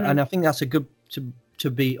 You know, and I think that's a good,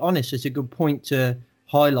 to be honest, it's a good point to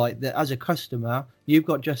highlight that as a customer, you've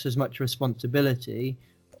got just as much responsibility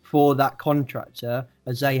for that contractor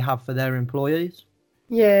as they have for their employees.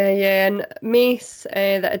 Yeah, and Mace,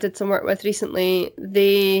 that I did some work with recently,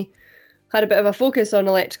 they had a bit of a focus on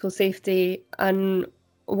electrical safety, and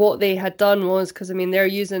what they had done was, because I mean they're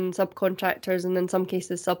using subcontractors and in some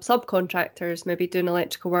cases subcontractors maybe doing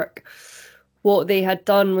electrical work. What they had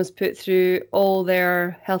done was put through all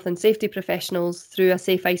their health and safety professionals through a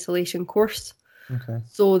safe isolation course. Okay.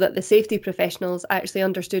 So that the safety professionals actually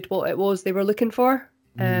understood what it was they were looking for.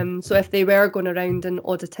 So if they were going around and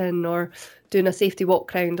auditing or doing a safety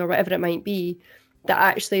walk round or whatever it might be, that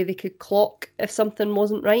actually they could clock if something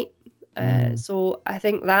wasn't right. So I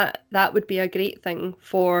think that would be a great thing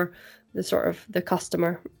for the sort of the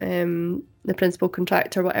customer, the principal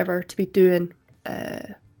contractor, whatever, to be doing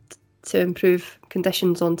to improve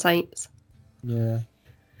conditions on sites. Yeah.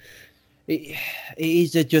 It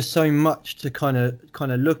is just so much to kind of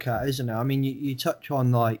look at, isn't it? I mean, you touch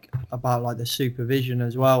on about the supervision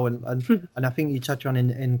as well, and I think you touch on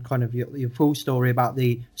in kind of your full story about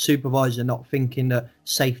the supervisor not thinking that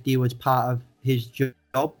safety was part of his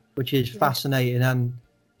job, which is fascinating, and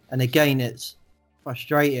again, it's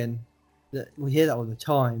frustrating that we hear that all the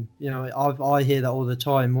time. You know, I hear that all the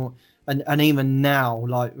time. And even now,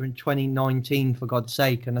 like we're in 2019, for God's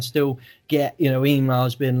sake, and I still get, you know,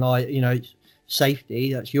 emails being like, you know,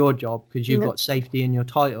 safety, that's your job because you've got safety in your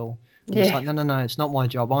title. And it's like, no, it's not my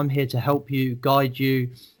job. I'm here to help you, guide you,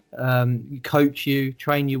 coach you,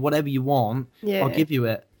 train you, whatever you want. I'll give you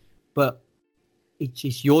it. But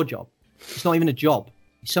it's your job. It's not even a job.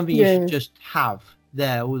 It's something you should just have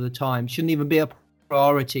there all the time. It shouldn't even be a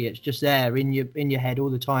priority. It's just there in your head all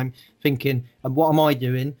the time, thinking, and what am I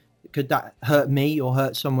doing? Could that hurt me or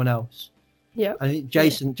hurt someone else? Yeah, I think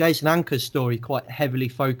Jason Anker's story quite heavily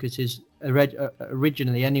focuses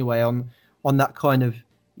originally anyway on that kind of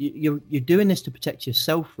you're doing this to protect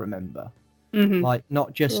yourself. Remember, like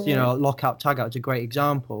not just you know, lockout tagout is a great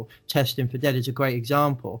example. Testing for dead is a great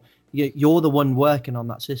example. You're the one working on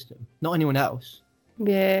that system, not anyone else.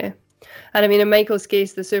 Yeah, and I mean in Michael's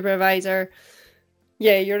case, the supervisor.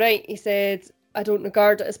 Yeah, you're right. He said, I don't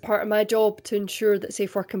regard it as part of my job to ensure that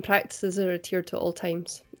safe working practices are adhered to at all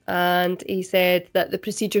times. And he said that the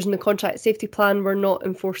procedures in the contract safety plan were not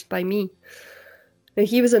enforced by me. Now,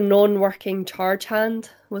 he was a non-working charge hand,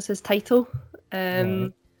 was his title.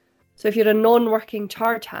 So if you're a non-working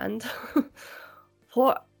charge hand,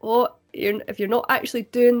 if you're not actually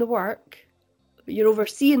doing the work, but you're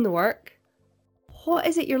overseeing the work, what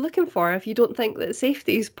is it you're looking for if you don't think that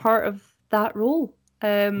safety is part of that role?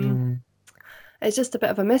 It's just a bit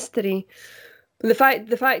of a mystery. The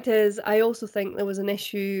fact is, I also think there was an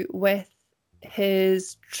issue with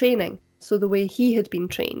his training. So the way he had been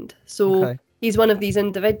trained. So he's one of these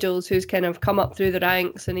individuals who's kind of come up through the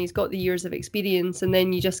ranks and he's got the years of experience, and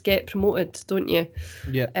then you just get promoted, don't you?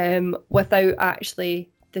 Yeah. Without actually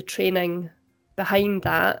the training behind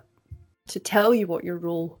that to tell you what your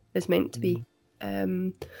role is meant to be.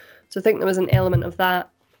 So I think there was an element of that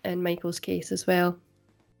in Michael's case as well.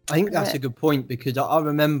 I think that's a good point, because I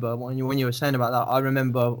remember when you were saying about that, I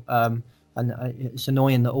remember, and it's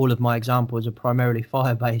annoying that all of my examples are primarily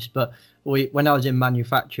fire-based, but when I was in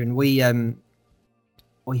manufacturing, we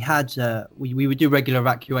would do regular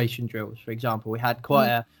evacuation drills, for example. We had quite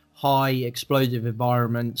a high explosive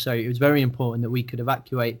environment, so it was very important that we could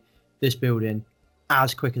evacuate this building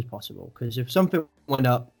as quick as possible, because if something went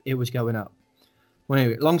up, it was going up. Well,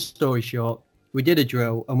 anyway, long story short, we did a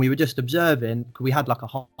drill and we were just observing, because we had like a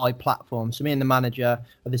high platform. So me and the manager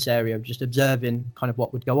of this area were just observing kind of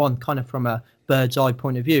what would go on, kind of from a bird's eye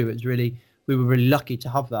point of view. We were really lucky to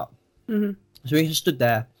have that. So we just stood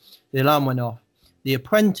there. The alarm went off. The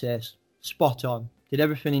apprentice, spot on, did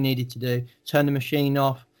everything he needed to do, turned the machine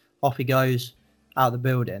off he goes out of the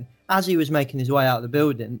building. As he was making his way out of the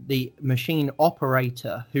building, the machine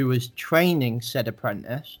operator who was training said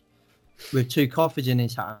apprentice with 2 coffees in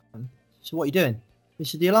his hand, so what are you doing? He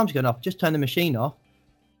said, the alarm's going off. Just turn the machine off.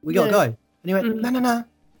 We got to go. And he went, no.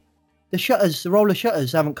 The roller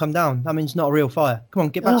shutters haven't come down. That means it's not a real fire. Come on,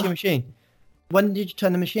 get back to your machine. When did you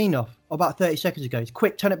turn the machine off? About 30 seconds ago.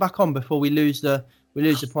 Quick, turn it back on before we lose the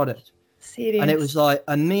product. Serious. And it was like,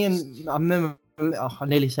 and I remember, I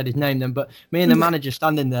nearly said his name then, but me and the manager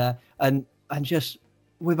standing there and just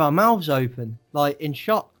with our mouths open, like in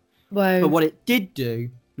shock. Wow. But what it did do,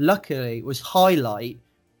 luckily, was highlight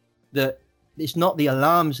that it's not the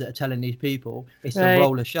alarms that are telling these people, it's the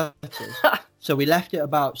roller shutters. So we left it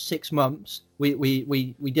about 6 months. We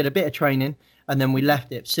did a bit of training and then we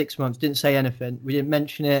left it 6 months, didn't say anything. We didn't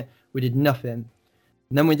mention it. We did nothing.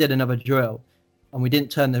 And then we did another drill and we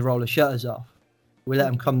didn't turn the roller shutters off. We let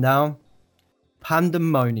them come down.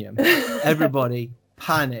 Pandemonium. Everybody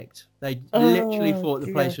panicked. They literally thought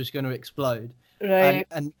the place was going to explode. Right.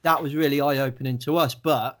 And that was really eye-opening to us.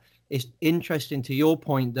 But it's interesting to your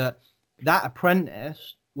point that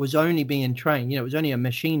apprentice was only being trained. It was only a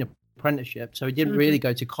machine apprenticeship. So he didn't really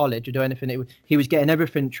go to college or do anything. He was getting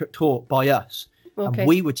everything taught by us. Okay. And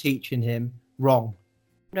we were teaching him wrong.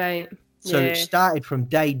 Right. So it started from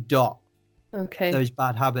day dot. Okay. Those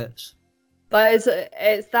bad habits. But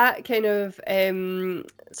it's that kind of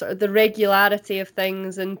sort of the regularity of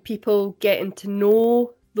things and people getting to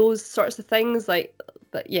know those sorts of things, like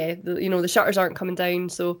that. Yeah, the shutters aren't coming down,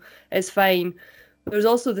 so it's fine. But there's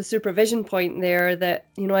also the supervision point there that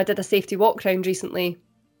I did a safety walk round recently,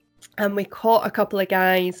 and we caught a couple of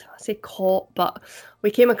guys. I say caught, but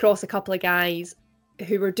we came across a couple of guys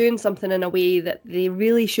who were doing something in a way that they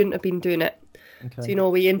really shouldn't have been doing it. Okay. So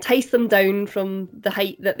we enticed them down from the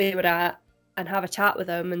height that they were at and have a chat with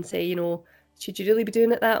them and say, should you really be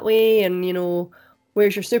doing it that way? And,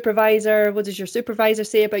 where's your supervisor? What does your supervisor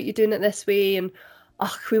say about you doing it this way? And,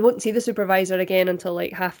 we won't see the supervisor again until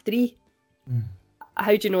like 3:30.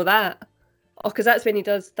 How do you know that? Because that's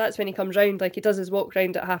when he comes round, like he does his walk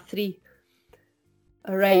round at 3:30.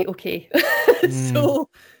 All right, okay. So,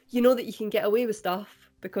 that you can get away with stuff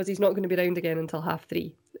because he's not going to be round again until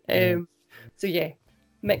 3:30. So yeah,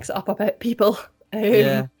 mix it up a bit, people.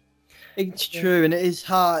 Yeah. It's true, and it's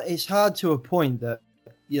hard to a point that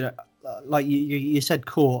like you said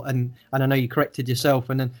caught, and I know you corrected yourself,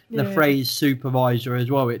 and then the phrase supervisor as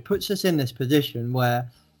well. It puts us in this position where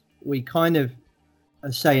we kind of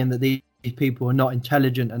are saying that these people are not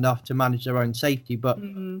intelligent enough to manage their own safety, but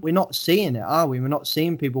we're not seeing it, are we? We're not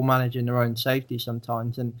seeing people managing their own safety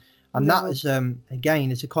sometimes, and that is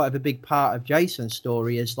again, it's quite a big part of Jason's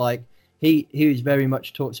story. Is like he was very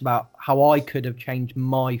much talks about how I could have changed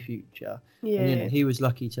my future. Yeah. And, he was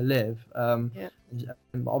lucky to live.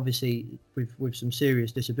 Obviously with some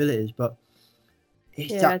serious disabilities, but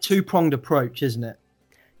it's that two-pronged approach, isn't it?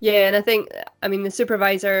 Yeah, and I mean, the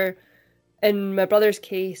supervisor in my brother's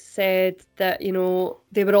case said that,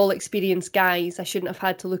 they were all experienced guys. I shouldn't have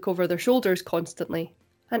had to look over their shoulders constantly.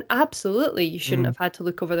 And absolutely, you shouldn't have had to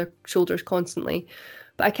look over their shoulders constantly.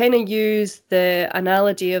 But I kind of use the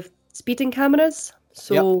analogy of speeding cameras.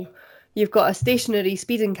 So you've got a stationary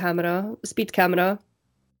speed camera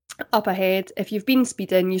up ahead. If you've been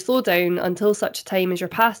speeding, you slow down until such a time as you're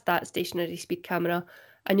past that stationary speed camera,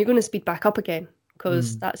 and you're going to speed back up again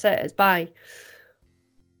because that's it, it's by.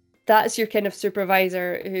 That's your kind of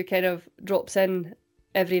supervisor who kind of drops in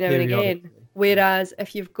every now and again. Whereas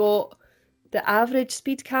if you've got the average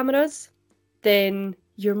speed cameras, then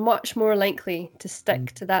you're much more likely to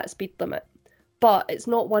stick to that speed limit. But it's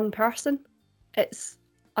not one person, it's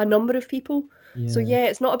a number of people. Yeah. So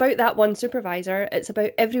it's not about that one supervisor, it's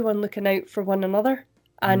about everyone looking out for one another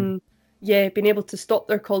and being able to stop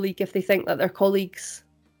their colleague if they think that their colleague's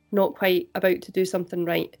not quite about to do something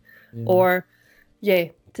right. Or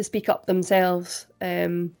to speak up themselves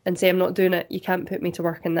and say, I'm not doing it, you can't put me to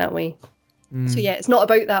work in that way. So it's not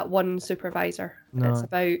about that one supervisor. No. It's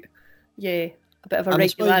about a bit of a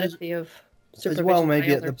regularity of supervision. As well,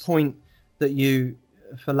 maybe at the point that you,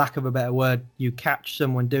 for lack of a better word, you catch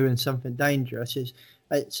someone doing something dangerous,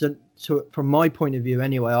 so from my point of view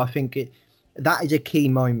anyway, I think that is a key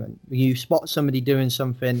moment. You spot somebody doing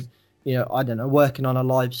something, I don't know, working on a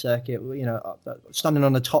live circuit, standing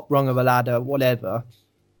on the top rung of a ladder, whatever,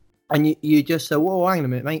 and you just say, whoa, hang on a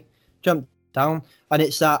minute, mate, jump down. And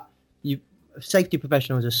it's that safety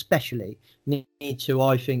professionals especially need to,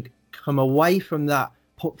 I think, come away from that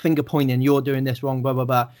finger pointing, you're doing this wrong, blah blah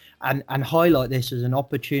blah, and highlight this as an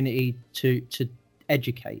opportunity to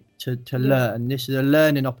educate, to learn. This is a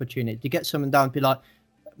learning opportunity to get someone down and be like,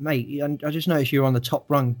 mate, I just noticed you're on the top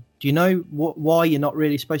rung. Do you know why you're not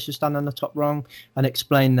really supposed to stand on the top rung? And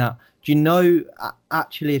explain that. Do you know,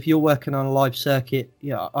 actually, if you're working on a live circuit,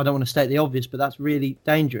 I don't want to state the obvious, but that's really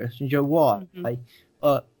dangerous. And you go, why?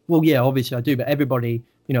 Well, yeah, obviously I do, but everybody,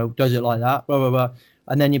 does it like that, blah blah blah.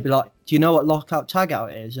 And then you'd be like, do you know what lockout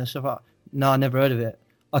tagout is? And stuff like, no, I never heard of it.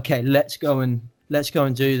 Okay, let's go and let's go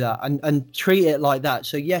and do that, and treat it like that.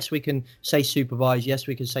 So yes, we can say supervise, yes,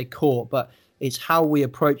 we can say court, but it's how we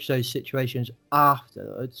approach those situations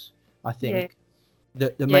afterwards, I think,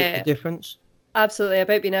 that make the difference. Absolutely,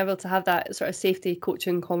 about being able to have that sort of safety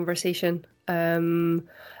coaching conversation. And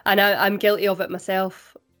I'm guilty of it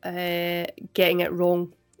myself, getting it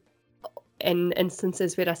wrong in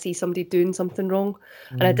instances where I see somebody doing something wrong.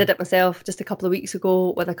 And I did it myself just a couple of weeks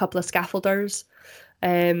ago with a couple of scaffolders.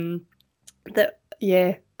 That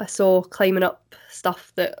I saw climbing up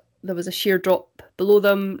stuff that there was a sheer drop below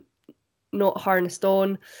them, not harnessed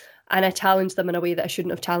on, and I challenged them in a way that I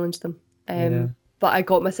shouldn't have challenged them. But I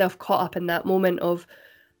got myself caught up in that moment of,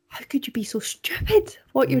 how could you be so stupid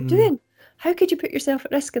what you're doing? How could you put yourself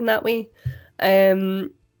at risk in that way?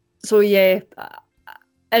 So yeah,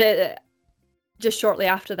 and just shortly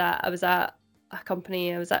after that, I was at a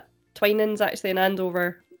company. I was at Twinings actually in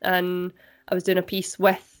Andover, and I was doing a piece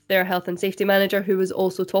with their health and safety manager, who was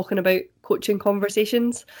also talking about coaching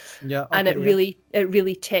conversations. And it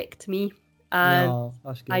really checked me. And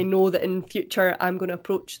I know that in future I'm going to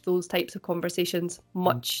approach those types of conversations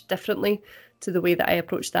much differently to the way that I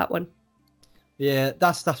approached that one. Yeah,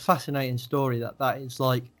 that's a fascinating story. That is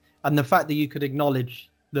like, and the fact that you could acknowledge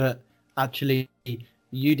that actually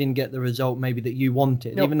you didn't get the result maybe that you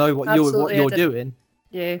wanted, even though what you're doing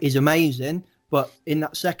is amazing. But in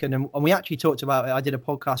that second, and we actually talked about it. I did a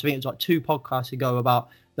podcast, I think it was like 2 podcasts ago, about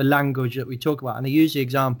the language that we talk about. And I use the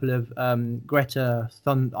example of Greta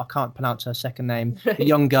Thun, I can't pronounce her second name, the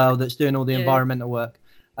young girl that's doing all the environmental work,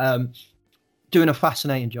 doing a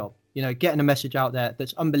fascinating job, you know, getting a message out there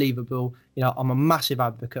that's unbelievable. You know, I'm a massive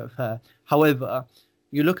advocate of her. However,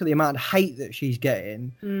 you look at the amount of hate that she's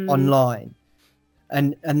getting online,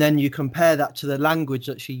 and then you compare that to the language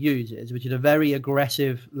that she uses, which is a very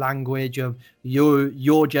aggressive language of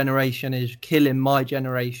your generation is killing my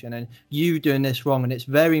generation and you doing this wrong. And it's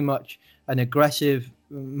very much an aggressive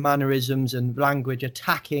mannerisms and language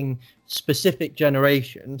attacking specific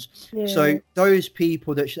generations. So those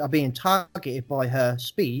people that are being targeted by her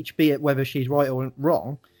speech, be it whether she's right or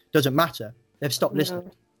wrong, doesn't matter. They've stopped listening.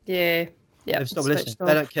 They've stopped listening.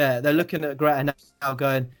 They don't care. They're looking at Greta now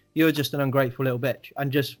going, you're just an ungrateful little bitch,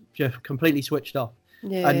 and just completely switched off.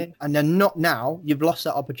 And then not now. You've lost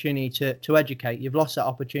that opportunity to educate. You've lost that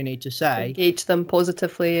opportunity to say, engage them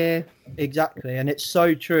positively. Exactly, and it's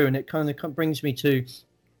so true. And it kind of brings me to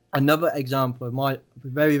another example of my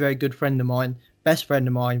very, very good friend of mine, best friend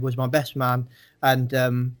of mine, was my best man, and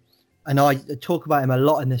I talk about him a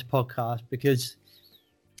lot in this podcast because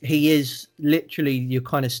he is literally your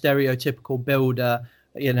kind of stereotypical builder.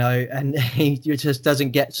 You know, and he just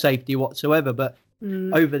doesn't get safety whatsoever. But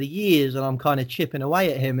over the years, and I'm kind of chipping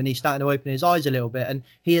away at him, and he's starting to open his eyes a little bit. And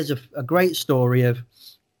he has a great story of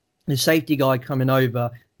the safety guy coming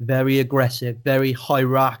over, very aggressive, very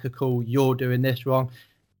hierarchical. You're doing this wrong.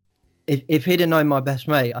 If he'd have known my best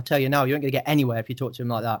mate, I tell you now, you ain't going to get anywhere if you talk to him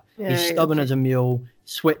like that. He's stubborn as a mule,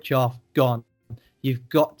 switch off, gone. You've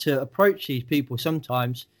got to approach these people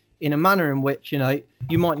sometimes in a manner in which, you know,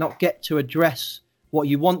 you might not get to address what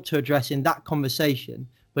you want to address in that conversation,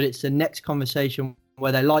 but it's the next conversation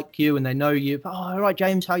where they like you and they know you. Oh, all right,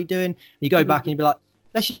 James, how you doing? And you go back and you be like,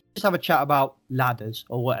 let's just have a chat about ladders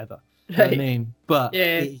or whatever. You know what I mean? But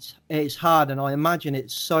it's hard, and I imagine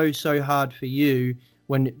it's so hard for you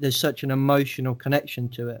when there's such an emotional connection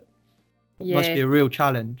to it. It must be a real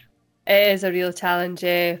challenge. It is a real challenge,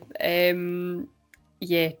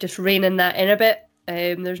 just reining that in a bit.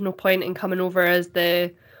 There's no point in coming over as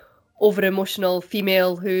the over-emotional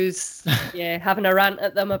female who's having a rant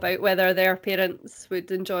at them about whether their parents would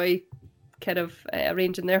enjoy kind of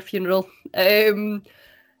arranging their funeral.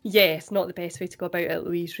 It's not the best way to go about it,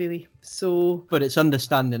 Louise, really. So, but it's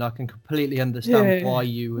understanding. I can completely understand why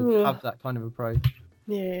you would have that kind of approach.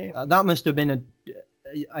 That must have been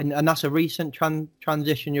and that's a recent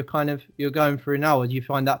transition you're going through now. Or do you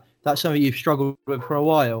find that that's something you've struggled with for a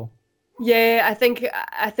while? Yeah, I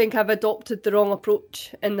think I've adopted the wrong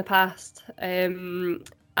approach in the past, and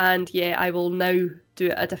I will now do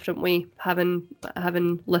it a different way. Having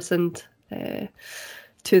listened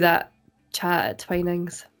to that chat at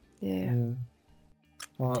Twinings,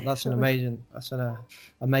 Well, that's an amazing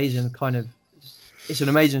kind of. It's an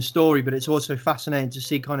amazing story, but it's also fascinating to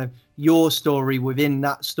see kind of your story within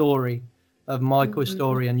that story of Michael's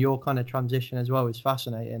story, and your kind of transition as well is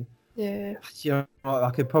fascinating. You know, I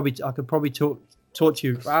could probably talk to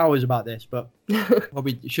you for hours about this, but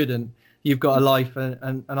probably shouldn't. You've got a life,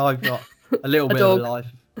 and I've got a little bit of a life.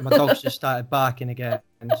 My dog's just started barking again.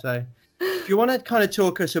 So if you want to kind of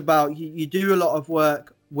talk us about, you do a lot of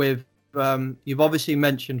work with you've obviously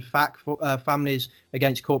mentioned Families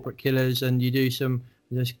Against Corporate Killers, and you do some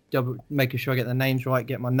just making sure I get the names right,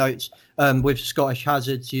 get my notes. With Scottish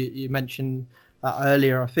Hazards, you mentioned that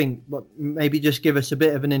earlier, I think, but maybe just give us a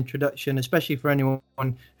bit of an introduction, especially for anyone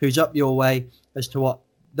who's up your way, as to what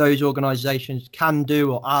those organisations can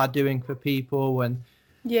do or are doing for people, and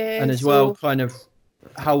as well kind of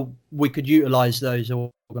how we could utilise those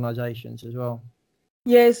organisations as well.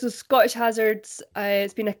 Yeah, so Scottish Hazards,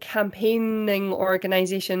 it's been a campaigning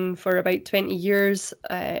organisation for about 20 years,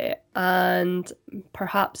 and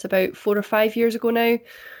perhaps about 4 or 5 years ago now,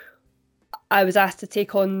 I was asked to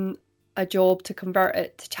take on a job to convert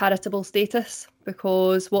it to charitable status,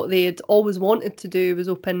 because what they had always wanted to do was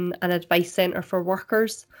open an advice centre for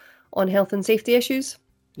workers on health and safety issues.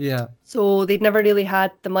 Yeah. So they'd never really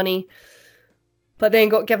had the money, but then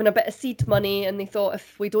got given a bit of seed money, and they thought,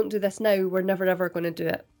 if we don't do this now, we're never ever going to do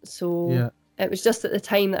it. So it was just at the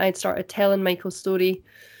time that I'd started telling Michael's story.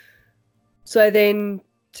 So I then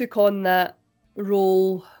took on that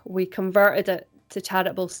role. We converted it to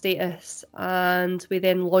charitable status, and we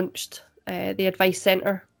then launched the Advice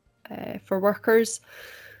Centre for workers.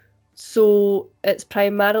 So it's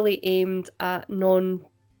primarily aimed at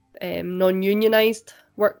non-unionised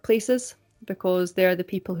workplaces, because they're the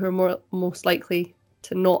people who are most likely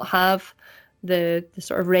to not have the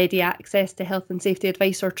sort of ready access to health and safety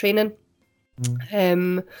advice or training.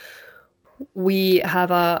 We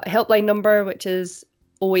have a helpline number, which is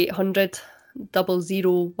 0800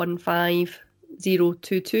 0015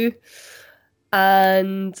 022.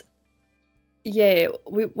 And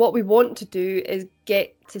what we want to do is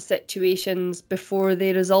get to situations before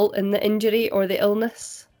they result in the injury or the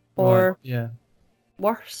illness or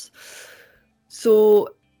worse. So,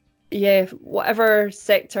 whatever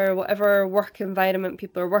sector, whatever work environment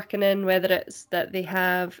people are working in, whether it's that they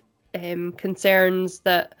have concerns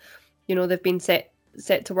that, they've been set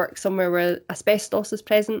to work somewhere where asbestos is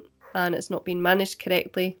present and it's not being managed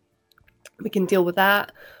correctly, we can deal with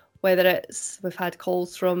that. Whether it's, we've had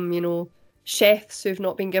calls from, chefs who've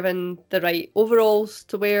not been given the right overalls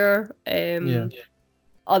to wear,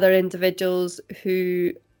 other individuals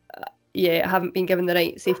who haven't been given the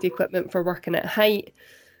right safety equipment for working at height.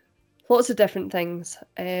 Lots of different things.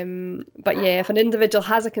 But if an individual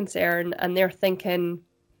has a concern and they're thinking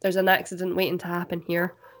there's an accident waiting to happen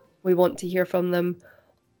here, we want to hear from them.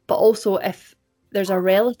 But also, if there's a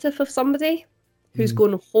relative of somebody who's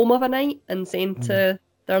going home of a night and saying to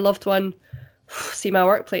their loved one, see my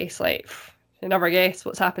workplace, like, you never guess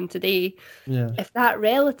what's happened today. If that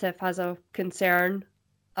relative has a concern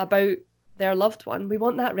about their loved one, we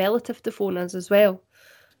want that relative to phone us as well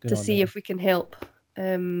to see if we can help.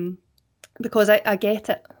 Because I get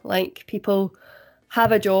it, like, people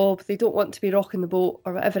have a job, they don't want to be rocking the boat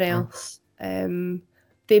or whatever else.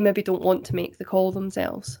 They maybe don't want to make the call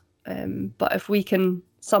themselves. But if we can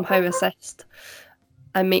somehow assist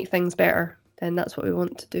and make things better, then that's what we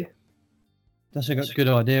want to do. That's a good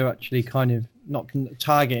idea, actually. Kind of, not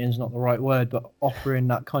targeting is not the right word, but offering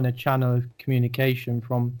that kind of channel of communication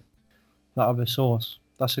from that other source.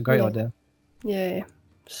 That's a great idea. Yeah.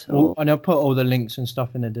 So, and I'll put all the links and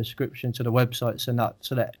stuff in the description to the websites and that,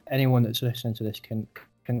 so that anyone that's listening to this can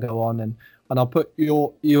go on, and I'll put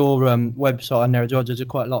your website on there as well. There's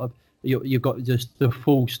quite a lot of you've got just the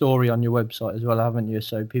full story on your website as well, haven't you?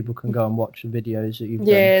 So people can go and watch the videos that you've done.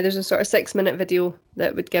 Yeah, there's a sort of 6-minute video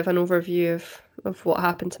that would give an overview of what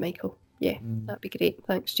happened to Michael. Yeah, that'd be great.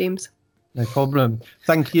 Thanks, James. No problem.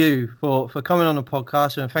 Thank you for coming on the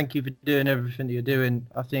podcast, and thank you for doing everything that you're doing.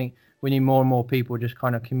 I think we need more and more people just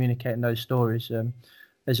kind of communicating those stories.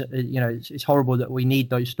 It's horrible that we need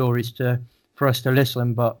those stories for us to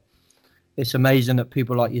listen, but it's amazing that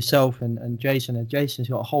people like yourself and Jason, and Jason's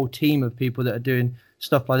got a whole team of people that are doing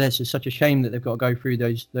stuff like this. It's such a shame that they've got to go through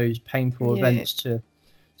those painful events to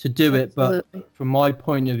do it. But from my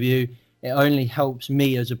point of view, it only helps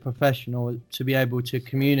me as a professional to be able to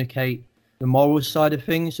communicate the moral side of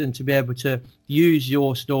things, and to be able to use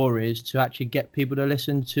your stories to actually get people to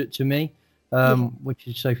listen to me, which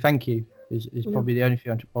is, so thank you is probably the only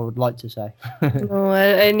thing I would like to say.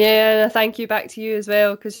 and thank you back to you as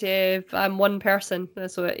well, because I'm one person,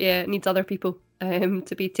 so it needs other people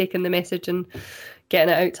to be taking the message and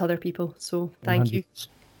getting it out to other people, so thank 100%. You.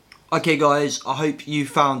 Okay guys, I hope you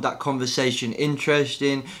found that conversation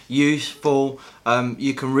interesting, useful.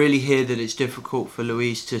 You can really hear that it's difficult for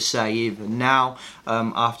Louise to say even now,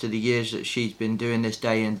 after the years that she's been doing this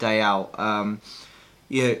day in, day out. I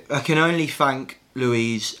can only thank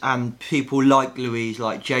Louise and people like Louise,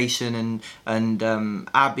 like Jason and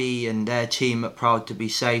Abby and their team at Proud to Be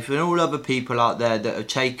Safe, and all other people out there that have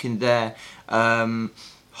taken their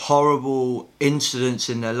horrible incidents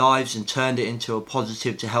in their lives and turned it into a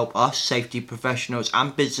positive to help us safety professionals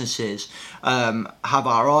and businesses have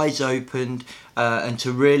our eyes opened and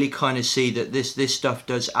to really kind of see that this stuff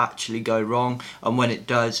does actually go wrong, and when it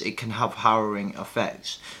does, it can have harrowing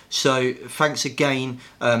effects. So thanks again,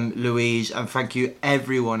 Louise, and thank you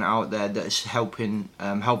everyone out there that's helping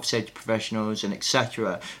health safety professionals and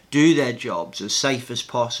etc. do their jobs as safe as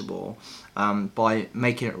possible by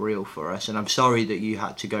making it real for us. And I'm sorry that you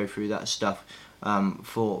had to go through that stuff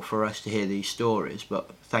for us to hear these stories, but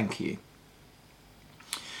thank you.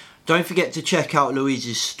 Don't forget to check out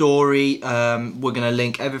Louise's story. We're going to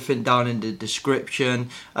link everything down in the description.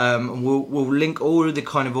 We'll link all of the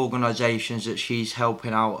kind of organisations that she's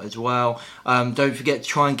helping out as well. Don't forget to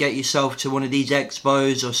try and get yourself to one of these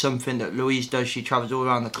expos or something that Louise does. She travels all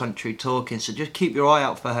around the country talking, so just keep your eye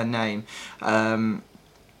out for her name.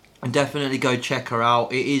 And definitely go check her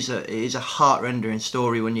out. It is a heart-rendering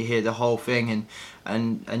story when you hear the whole thing,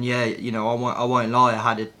 and yeah, you know, I won't lie, I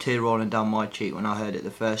had a tear rolling down my cheek when I heard it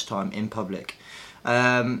the first time in public.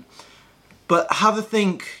 But have a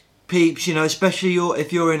think, peeps. You know, especially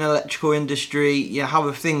if you're in electrical industry, you have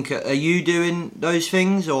a think. Are you doing those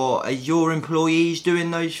things, or are your employees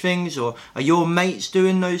doing those things, or are your mates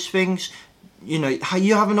doing those things? You know,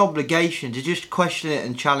 you have an obligation to just question it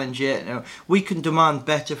and challenge it. You know, we can demand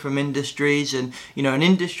better from industries, and you know, an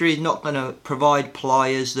industry is not going to provide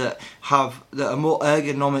pliers that are more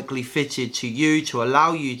ergonomically fitted to you to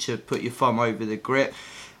allow you to put your thumb over the grip,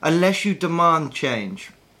 unless you demand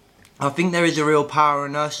change. I think there is a real power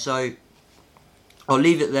in us, so I'll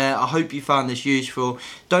leave it there. I hope you found this useful.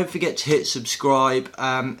 Don't forget to hit subscribe.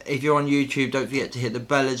 If you're on YouTube, don't forget to hit the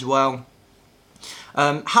bell as well.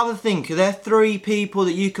 Have a think. Are there 3 people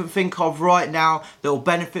that you can think of right now that will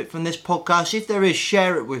benefit from this podcast? If there is,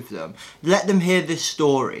 share it with them. Let them hear this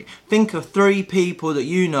story. Think of 3 people that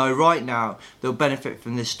you know right now that will benefit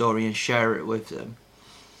from this story and share it with them.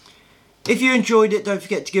 If you enjoyed it, don't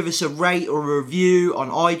forget to give us a rate or a review on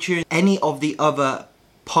iTunes, any of the other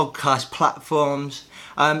podcast platforms.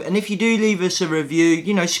 And if you do leave us a review,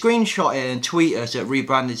 you know, screenshot it and tweet us at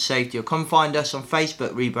Rebranded Safety, or come find us on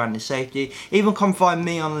Facebook, Rebranded Safety. Even come find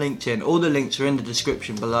me on LinkedIn. All the links are in the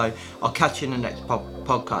description below. I'll catch you in the next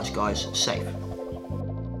podcast, guys. Safe.